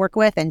class that I work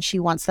with, and she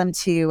wants them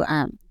to,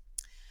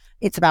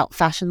 it's about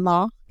fashion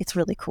law. It's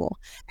really cool.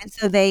 And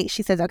so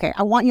she says, okay,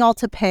 I want you all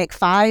to pick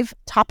 5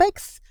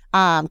 topics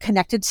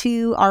connected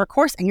to our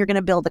course, and you're going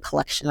to build a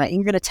collection, right? And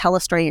you're going to tell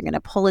a story, you're going to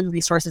pull in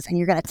resources, and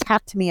you're going to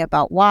talk to me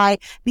about why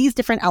these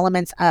different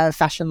elements of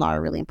fashion law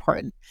are really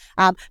important.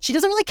 She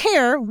doesn't really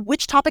care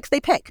which topics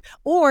they pick,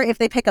 or if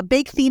they pick a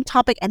big theme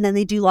topic and then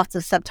they do lots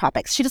of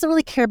subtopics. She doesn't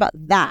really care about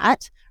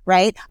that,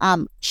 right?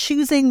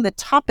 Choosing the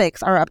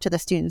topics are up to the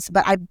students,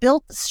 but I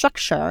built the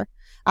structure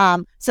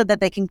so that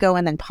they can go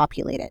and then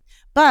populate it.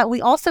 But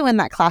we also in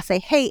that class say,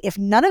 hey, if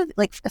none of,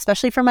 like,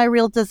 especially for my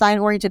real design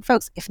oriented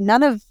folks, if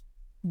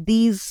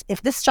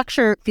this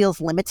structure feels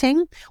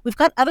limiting, we've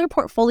got other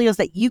portfolios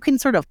that you can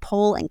sort of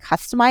pull and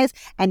customize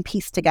and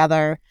piece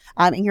together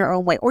in your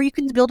own way, or you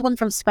can build one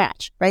from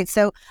scratch, right?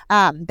 So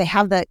they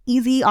have the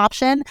easy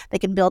option. They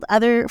can build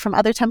from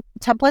other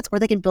templates, or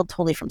they can build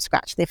totally from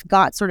scratch. They've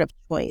got sort of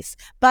choice.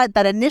 But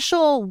that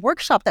initial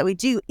workshop that we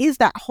do is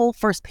that whole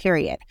first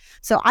period.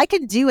 So I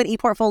can do an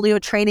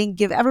ePortfolio training,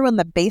 give everyone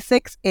the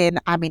basics in,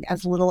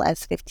 as little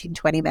as 15,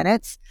 20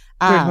 minutes.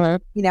 I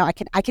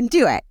can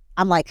do it.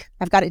 I'm like,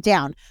 I've got it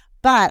down.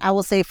 But I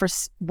will say,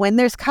 when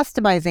there's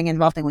customizing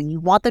involved, and when you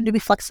want them to be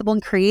flexible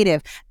and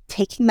creative,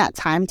 taking that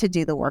time to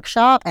do the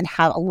workshop and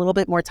have a little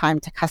bit more time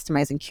to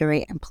customize and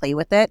curate and play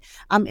with it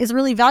is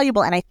really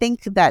valuable. And I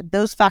think that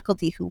those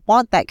faculty who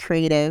want that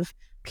creative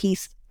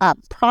piece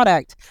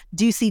product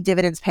do see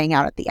dividends paying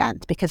out at the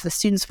end, because the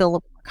students feel a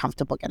little more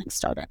comfortable getting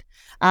started.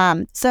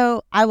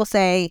 So I will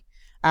say,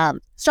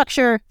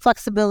 structure,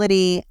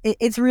 flexibility,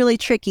 it's really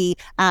tricky.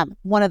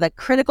 One of the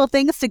critical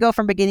things to go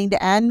from beginning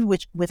to end,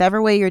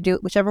 whichever way you're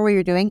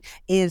doing,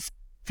 is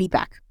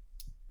feedback,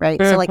 right?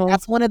 Mm-hmm. So like,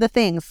 that's one of the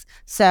things.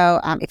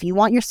 So if you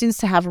want your students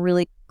to have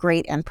really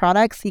great end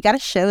products, you got to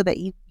show that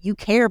you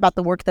care about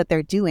the work that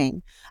they're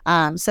doing.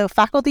 So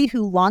faculty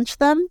who launch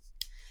them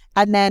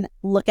and then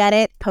look at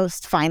it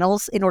post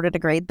finals in order to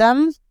grade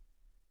them,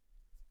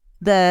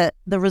 the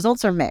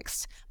results are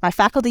mixed. My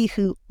faculty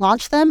who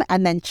launch them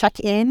and then check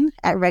in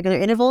at regular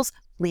intervals,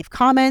 leave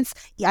comments.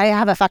 I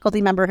have a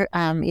faculty member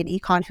in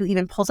econ who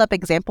even pulls up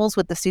examples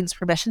with the student's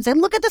permission,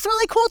 saying, look at this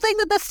really cool thing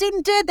that the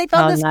student did. They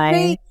found this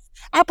great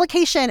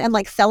application, and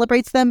like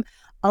celebrates them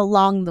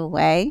along the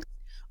way.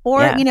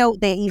 Or,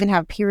 they even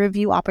have peer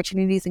review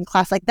opportunities in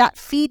class. Like that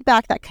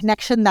feedback, that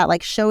connection, that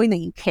like showing that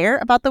you care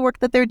about the work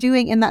that they're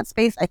doing in that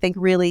space, I think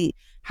really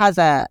has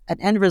an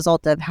end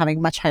result of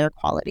having much higher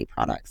quality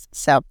products.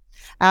 So,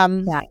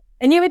 yeah.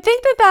 And you would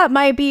think that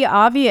might be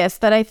obvious,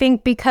 but I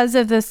think because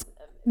of this,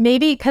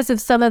 maybe because of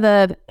some of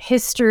the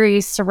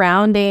history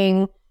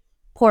surrounding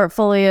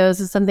portfolios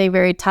is something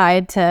very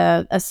tied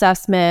to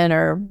assessment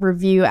or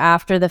review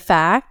after the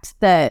fact,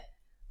 that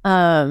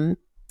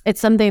it's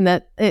something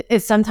that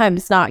is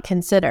sometimes not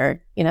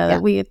considered,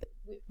 that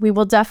we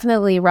will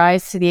definitely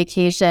rise to the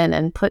occasion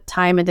and put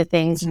time into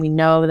things. And we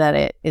know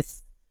that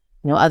it's,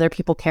 other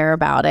people care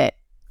about it.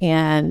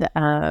 And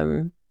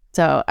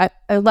so I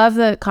love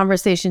the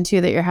conversation too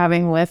that you're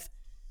having with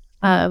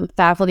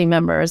faculty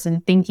members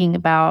and thinking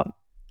about,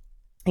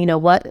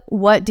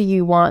 what do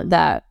you want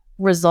that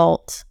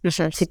result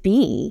to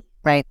be?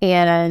 Right.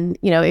 And,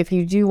 if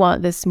you do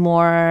want this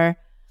more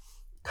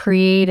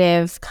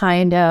creative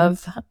kind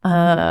of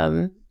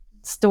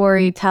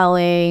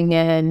storytelling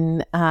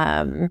and,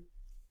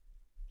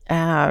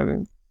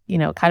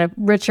 kind of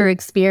richer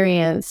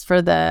experience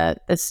for the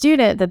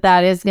student,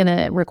 that is going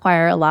to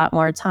require a lot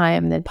more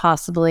time than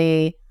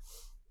possibly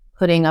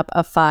putting up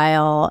a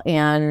file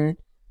and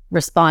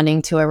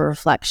responding to a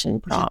reflection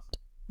prompt.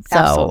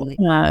 Absolutely.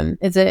 So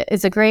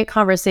it's a great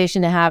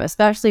conversation to have,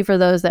 especially for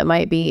those that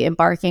might be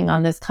embarking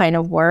on this kind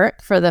of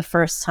work for the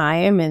first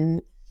time.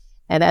 And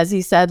as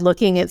you said,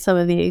 looking at some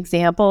of the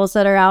examples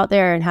that are out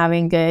there and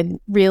having good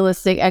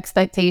realistic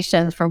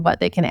expectations for what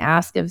they can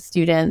ask of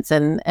students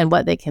and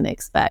what they can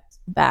expect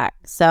back.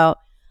 So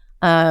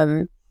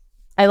I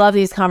love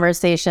these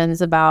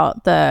conversations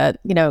about the,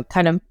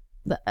 kind of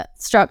the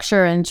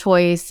structure and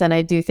choice. And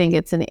I do think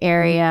it's an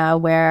area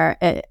where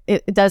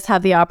it does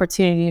have the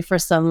opportunity for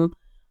some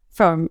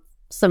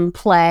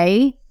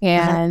play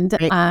and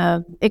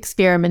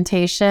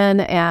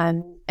experimentation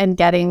and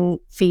getting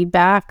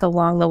feedback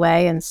along the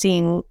way and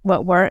seeing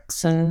what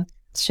works and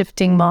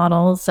shifting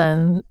models.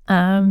 And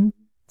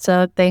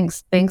so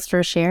thanks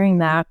for sharing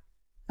that.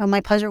 Oh,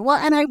 my pleasure. Well,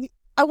 and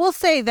I will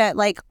say that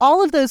like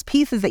all of those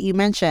pieces that you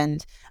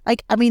mentioned,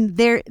 like, I mean,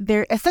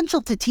 they're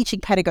essential to teaching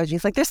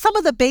pedagogies. Like there's some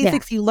of the Yeah.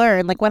 basics you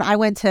learn, like when I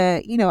went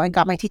to, and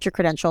got my teacher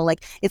credential,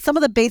 like it's some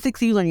of the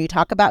basics you learn. You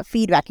talk about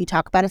feedback, you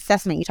talk about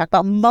assessment, you talk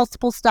about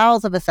multiple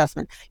styles of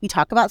assessment, you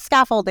talk about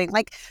scaffolding.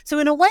 Like, so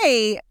in a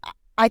way,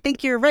 I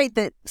think you're right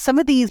that some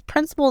of these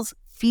principles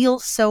feel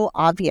so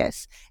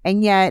obvious.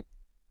 And yet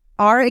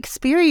our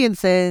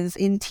experiences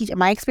in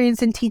my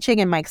experience in teaching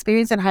and my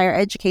experience in higher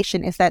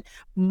education is that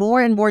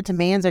more and more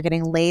demands are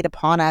getting laid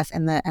upon us,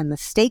 and the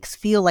stakes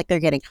feel like they're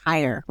getting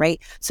higher,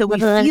 right? So we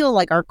feel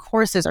like our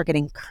courses are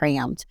getting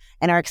crammed,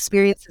 and our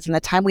experiences and the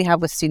time we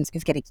have with students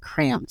is getting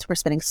crammed. We're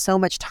spending so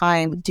much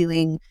time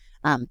doing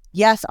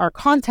yes, our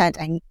content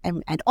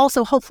and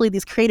also hopefully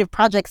these creative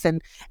projects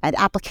and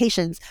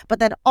applications, but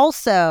then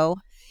also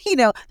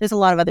there's a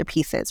lot of other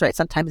pieces, right?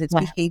 Sometimes it's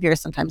behavior,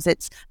 sometimes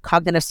it's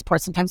cognitive support,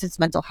 sometimes it's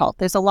mental health.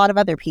 There's a lot of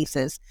other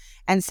pieces.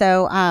 And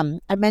so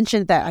I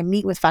mentioned that I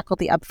meet with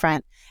faculty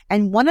upfront.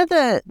 And one of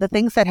the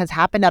things that has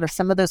happened out of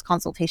some of those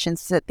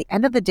consultations is at the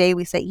end of the day,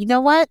 we say, you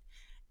know what?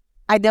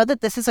 I know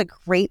that this is a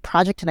great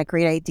project and a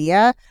great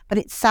idea, but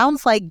it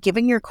sounds like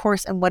given your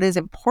course and what is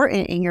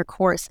important in your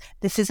course,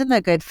 this isn't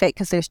a good fit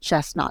because there's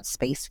just not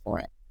space for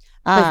it.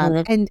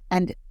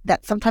 And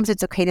that sometimes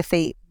it's okay to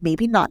say,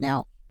 maybe not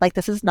now. Like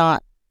this is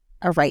not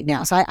right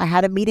now. So I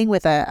had a meeting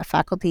with a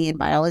faculty in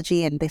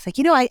biology, and they said,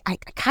 I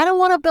kind of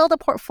want to build a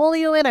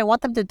portfolio in. I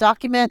want them to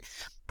document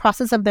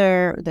process of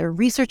their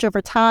research over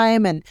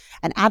time and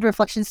add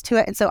reflections to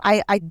it. And so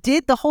I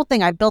did the whole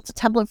thing. I built a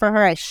template for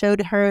her. I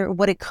showed her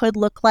what it could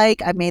look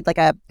like. I made like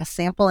a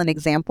sample and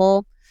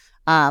example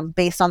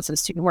based on some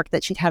student work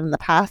that she'd had in the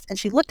past. And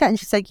she looked at it and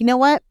she said, you know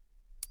what?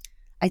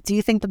 I do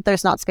think that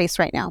there's not space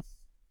right now.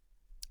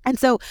 And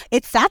so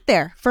it sat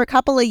there for a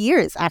couple of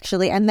years,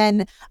 actually. And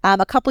then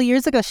a couple of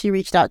years ago, she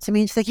reached out to me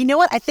and she said, you know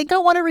what? I think I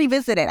want to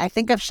revisit it. I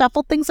think I've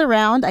shuffled things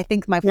around. I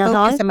think my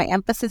focus and my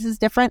emphasis is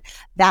different.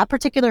 That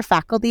particular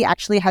faculty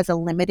actually has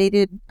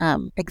eliminated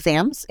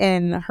exams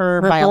in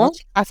her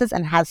biology classes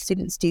and has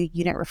students do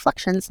unit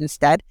reflections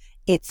instead.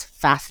 It's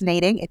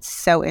fascinating. It's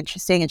so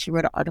interesting. And she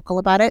wrote an article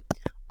about it.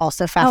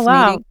 Also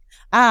fascinating.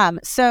 Oh, wow.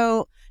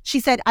 So she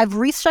said, I've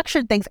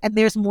restructured things and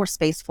there's more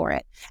space for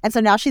it. And so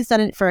now she's done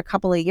it for a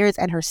couple of years,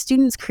 and her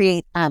students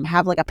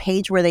have like a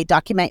page where they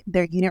document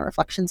their unit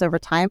reflections over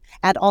time,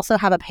 and also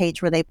have a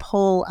page where they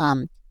pull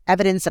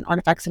evidence and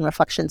artifacts and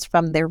reflections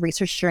from their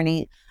research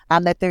journey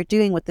that they're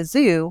doing with the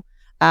zoo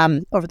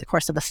over the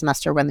course of the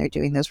semester when they're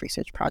doing those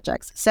research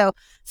projects. So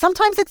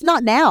sometimes it's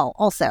not now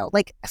also.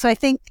 So I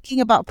think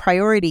thinking about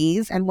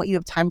priorities and what you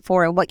have time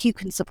for and what you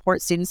can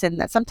support students in,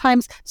 that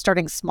sometimes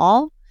starting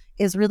small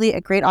is really a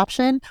great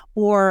option,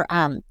 or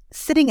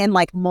sitting and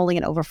like mulling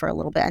it over for a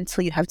little bit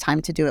until you have time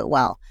to do it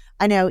well.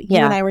 I know you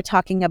and I were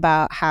talking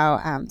about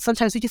how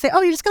sometimes we just say,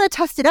 oh, you're just going to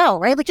test it out,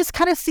 right? Like just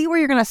kind of see where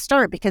you're going to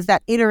start, because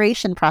that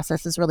iteration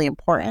process is really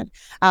important.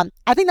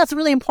 I think that's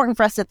really important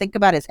for us to think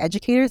about as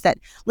educators, that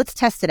let's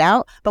test it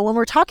out. But when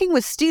we're talking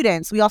with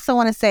students, we also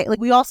want to say, like,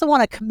 we also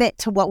want to commit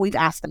to what we've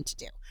asked them to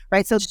do.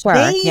 Right. So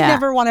they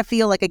never want to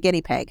feel like a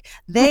guinea pig.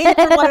 They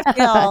never want to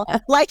feel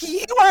like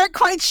you aren't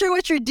quite sure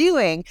what you're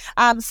doing.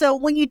 So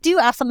when we do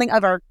ask something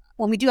of our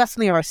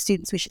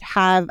students, we should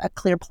have a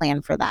clear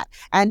plan for that.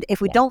 And if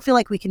we don't feel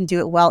like we can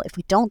do it well, if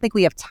we don't think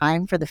we have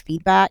time for the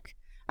feedback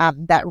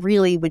that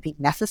really would be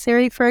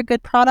necessary for a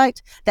good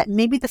product, that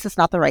maybe this is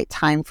not the right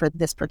time for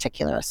this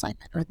particular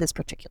assignment or this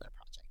particular project.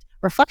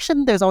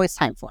 Reflection, there's always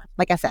time for.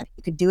 Like I said,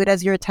 you could do it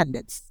as your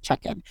attendance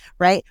check-in,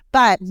 right?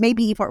 But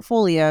maybe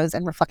e-portfolios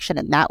and reflection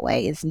in that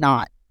way is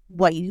not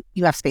what you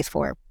have space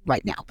for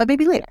right now, but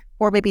maybe later,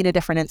 or maybe in a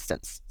different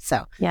instance.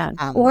 So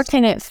or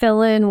can it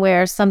fill in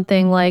where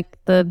something like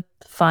the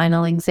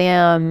final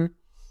exam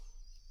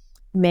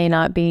may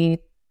not be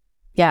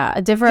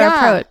a different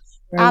approach?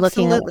 We're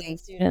looking at what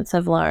students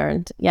have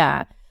learned.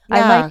 I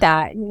like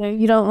that.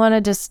 You don't want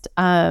to just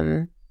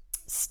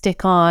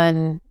stick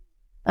on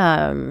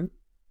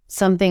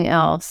something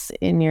else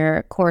in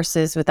your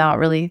courses without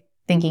really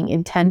thinking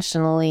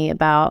intentionally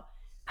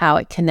how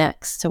it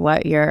connects to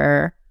what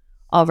you're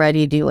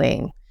already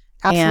doing.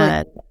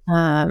 Absolutely.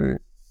 And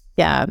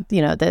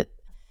that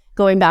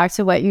going back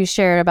to what you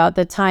shared about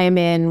the time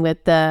in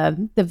with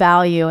the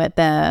value at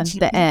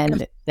the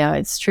end,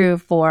 it's true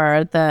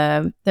for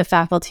the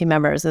faculty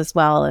members as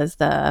well as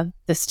the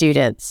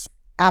students.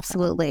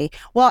 Absolutely.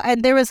 Well,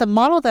 and there was a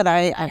model that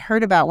I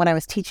heard about when I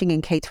was teaching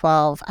in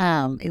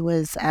K-12. It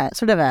was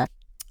sort of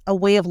a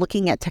way of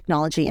looking at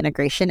technology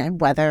integration and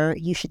whether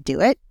you should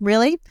do it,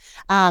 really.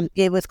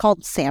 It was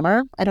called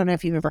SAMR. I don't know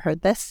if you've ever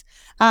heard this,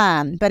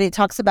 but it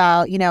talks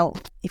about,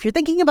 if you're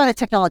thinking about a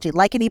technology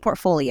like an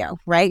e-portfolio,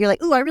 right? You're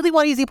like, ooh, I really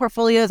want to use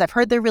e-portfolios. I've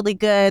heard they're really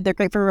good. They're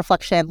great for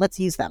reflection. Let's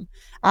use them.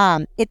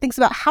 It thinks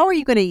about, how are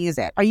you going to use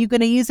it? Are you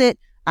going to use it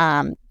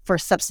for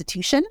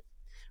substitution,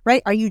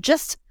 right?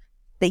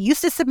 They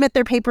used to submit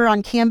their paper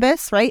on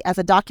Canvas, right, as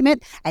a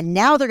document, and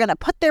now they're going to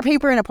put their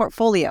paper in a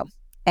portfolio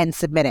and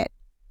submit it.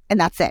 And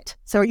that's it.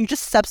 So are you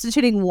just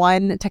substituting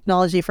one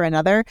technology for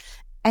another?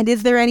 And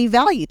is there any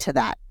value to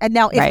that? And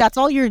now, if that's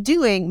all you're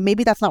doing,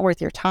 maybe that's not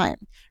worth your time,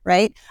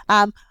 right?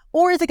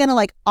 Or is it going to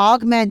like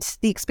augment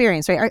the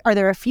experience, right? Are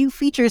there a few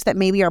features that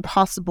maybe are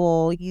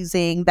possible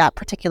using that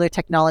particular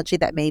technology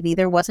that maybe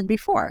there wasn't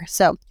before?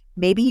 So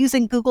maybe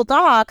using Google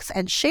Docs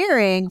and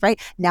sharing, right?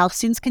 Now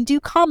students can do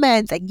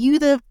comments and you,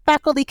 the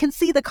faculty, can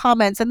see the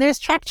comments and there's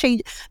track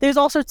change. There's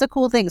all sorts of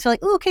cool things. So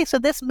like, ooh, okay, so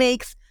this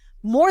makes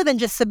more than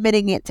just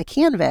submitting it to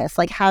Canvas,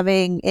 like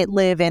having it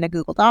live in a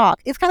Google Doc.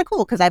 It's kind of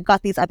cool because I've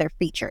got these other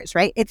features,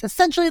 right? It's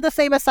essentially the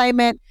same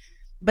assignment,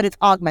 but it's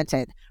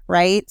augmented,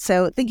 right?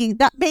 So thinking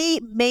that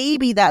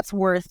maybe that's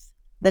worth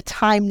the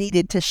time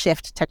needed to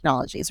shift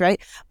technologies,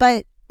 right?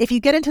 But if you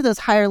get into those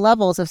higher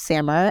levels of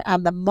SAMR,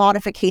 the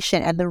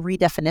modification and the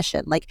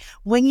redefinition, like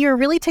when you're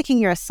really taking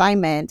your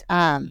assignment,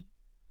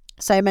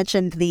 so I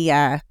mentioned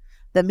the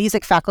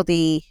music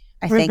faculty,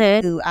 I think,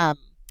 who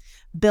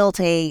built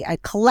a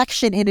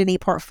collection in an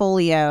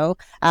e-portfolio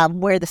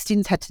where the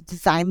students had to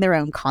design their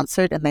own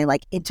concert, and they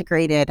like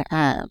integrated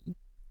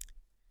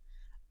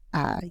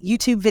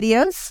YouTube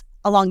videos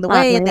along the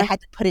way, and they had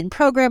to put in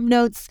program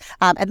notes,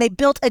 and they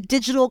built a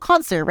digital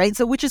concert, right?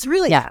 So, which is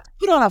really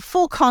put on a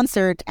full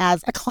concert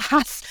as a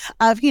class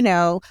of,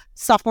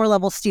 sophomore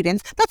level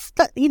students. That's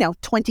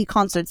 20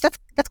 concerts.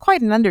 That's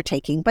quite an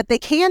undertaking, but they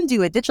can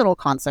do a digital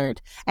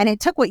concert, and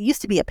it took what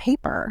used to be a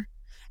paper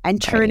and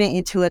turn it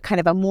into a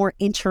kind of a more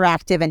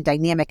interactive and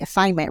dynamic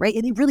assignment, right?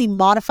 And it really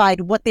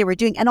modified what they were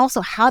doing and also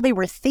how they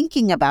were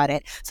thinking about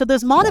it. So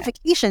those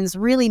modifications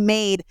really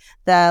made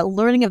the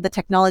learning of the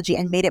technology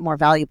and made it more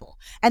valuable.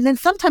 And then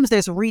sometimes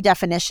there's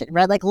redefinition,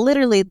 right? Like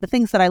literally the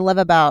things that I love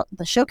about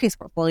the showcase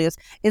portfolios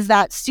is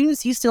that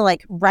students used to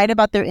like write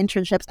about their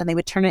internships and they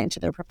would turn it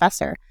into their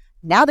professor.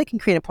 Now they can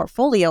create a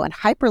portfolio and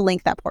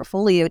hyperlink that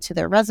portfolio to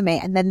their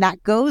resume. And then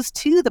that goes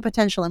to the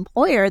potential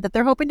employer that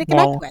they're hoping to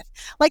connect with.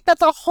 Like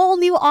that's a whole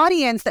new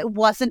audience that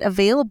wasn't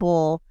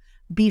available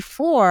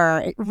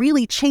before. It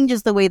really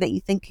changes the way that you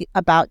think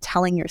about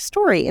telling your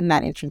story in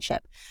that internship.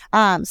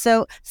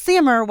 So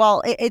SAMR,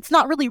 while it's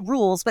not really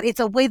rules, but it's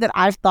a way that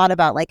I've thought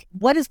about like,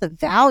 what is the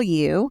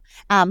value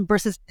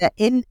versus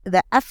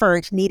the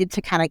effort needed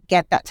to kind of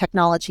get that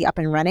technology up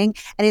and running.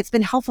 And it's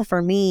been helpful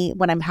for me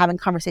when I'm having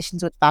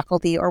conversations with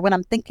faculty or when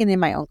I'm thinking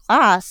in my own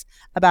class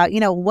about,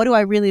 what do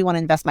I really want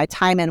to invest my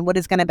time in? What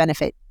is going to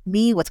benefit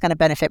me? What's going to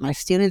benefit my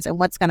students? And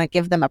what's going to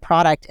give them a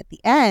product at the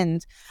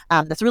end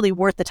that's really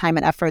worth the time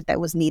and effort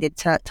that was needed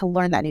to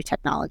learn that new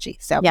technology.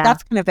 So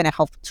that's kind of been a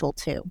helpful tool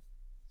too.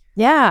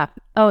 Yeah.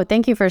 Oh,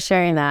 thank you for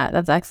sharing that.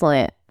 That's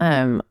excellent.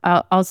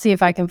 I'll see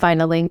if I can find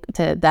a link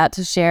to that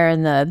to share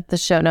in the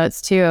show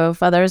notes too,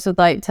 if others would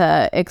like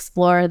to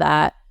explore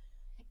that.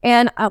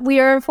 And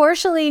we are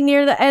unfortunately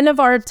near the end of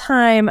our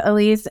time,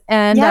 Elise.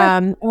 And I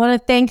want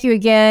to thank you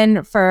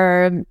again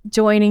for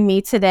joining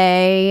me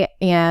today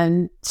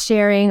and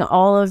sharing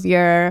all of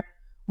your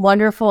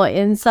wonderful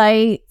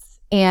insights.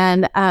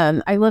 And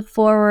I look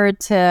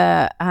forward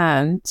to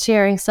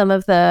sharing some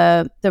of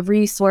the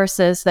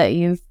resources that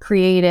you've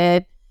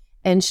created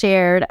and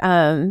shared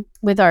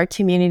with our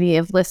community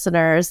of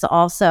listeners.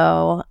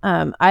 Also,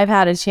 I've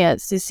had a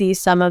chance to see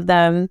some of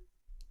them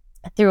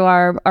through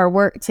our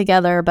work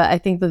together, but I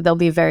think that they'll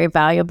be very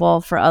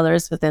valuable for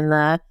others within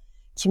the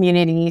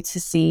community to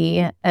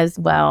see as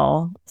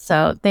well.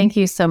 So thank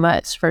you so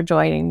much for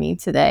joining me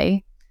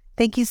today.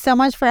 Thank you so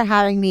much for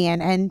having me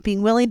and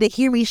being willing to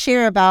hear me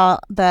share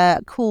about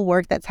the cool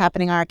work that's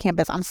happening on our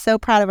campus. I'm so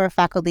proud of our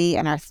faculty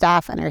and our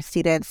staff and our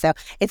students. So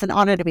it's an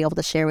honor to be able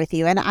to share with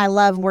you. And I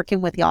love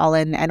working with y'all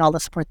and all the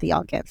support that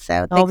y'all give.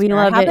 So thanks we for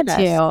love having it us.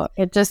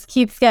 too. It just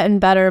keeps getting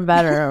better and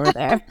better over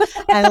there.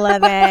 I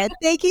love it.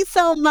 Thank you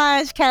so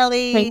much,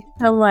 Kelly. Thanks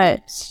so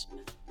much.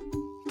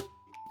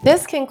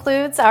 This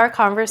concludes our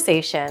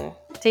conversation.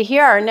 To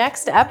hear our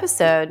next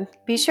episode,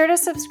 be sure to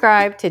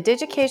subscribe to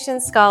Digication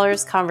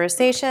Scholars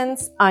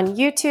Conversations on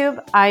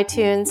YouTube,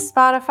 iTunes,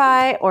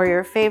 Spotify, or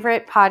your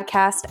favorite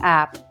podcast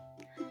app.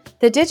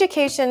 The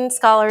Digication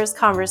Scholars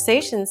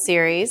Conversation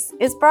series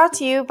is brought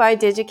to you by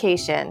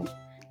Digication,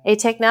 a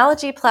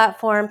technology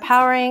platform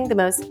powering the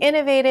most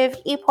innovative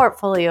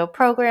e-portfolio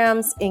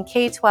programs in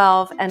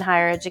K-12 and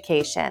higher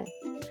education.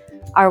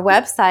 Our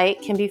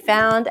website can be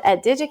found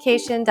at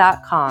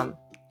digication.com.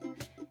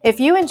 If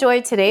you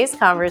enjoyed today's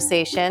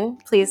conversation,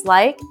 please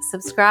like,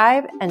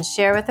 subscribe, and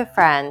share with a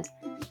friend.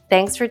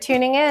 Thanks for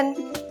tuning in.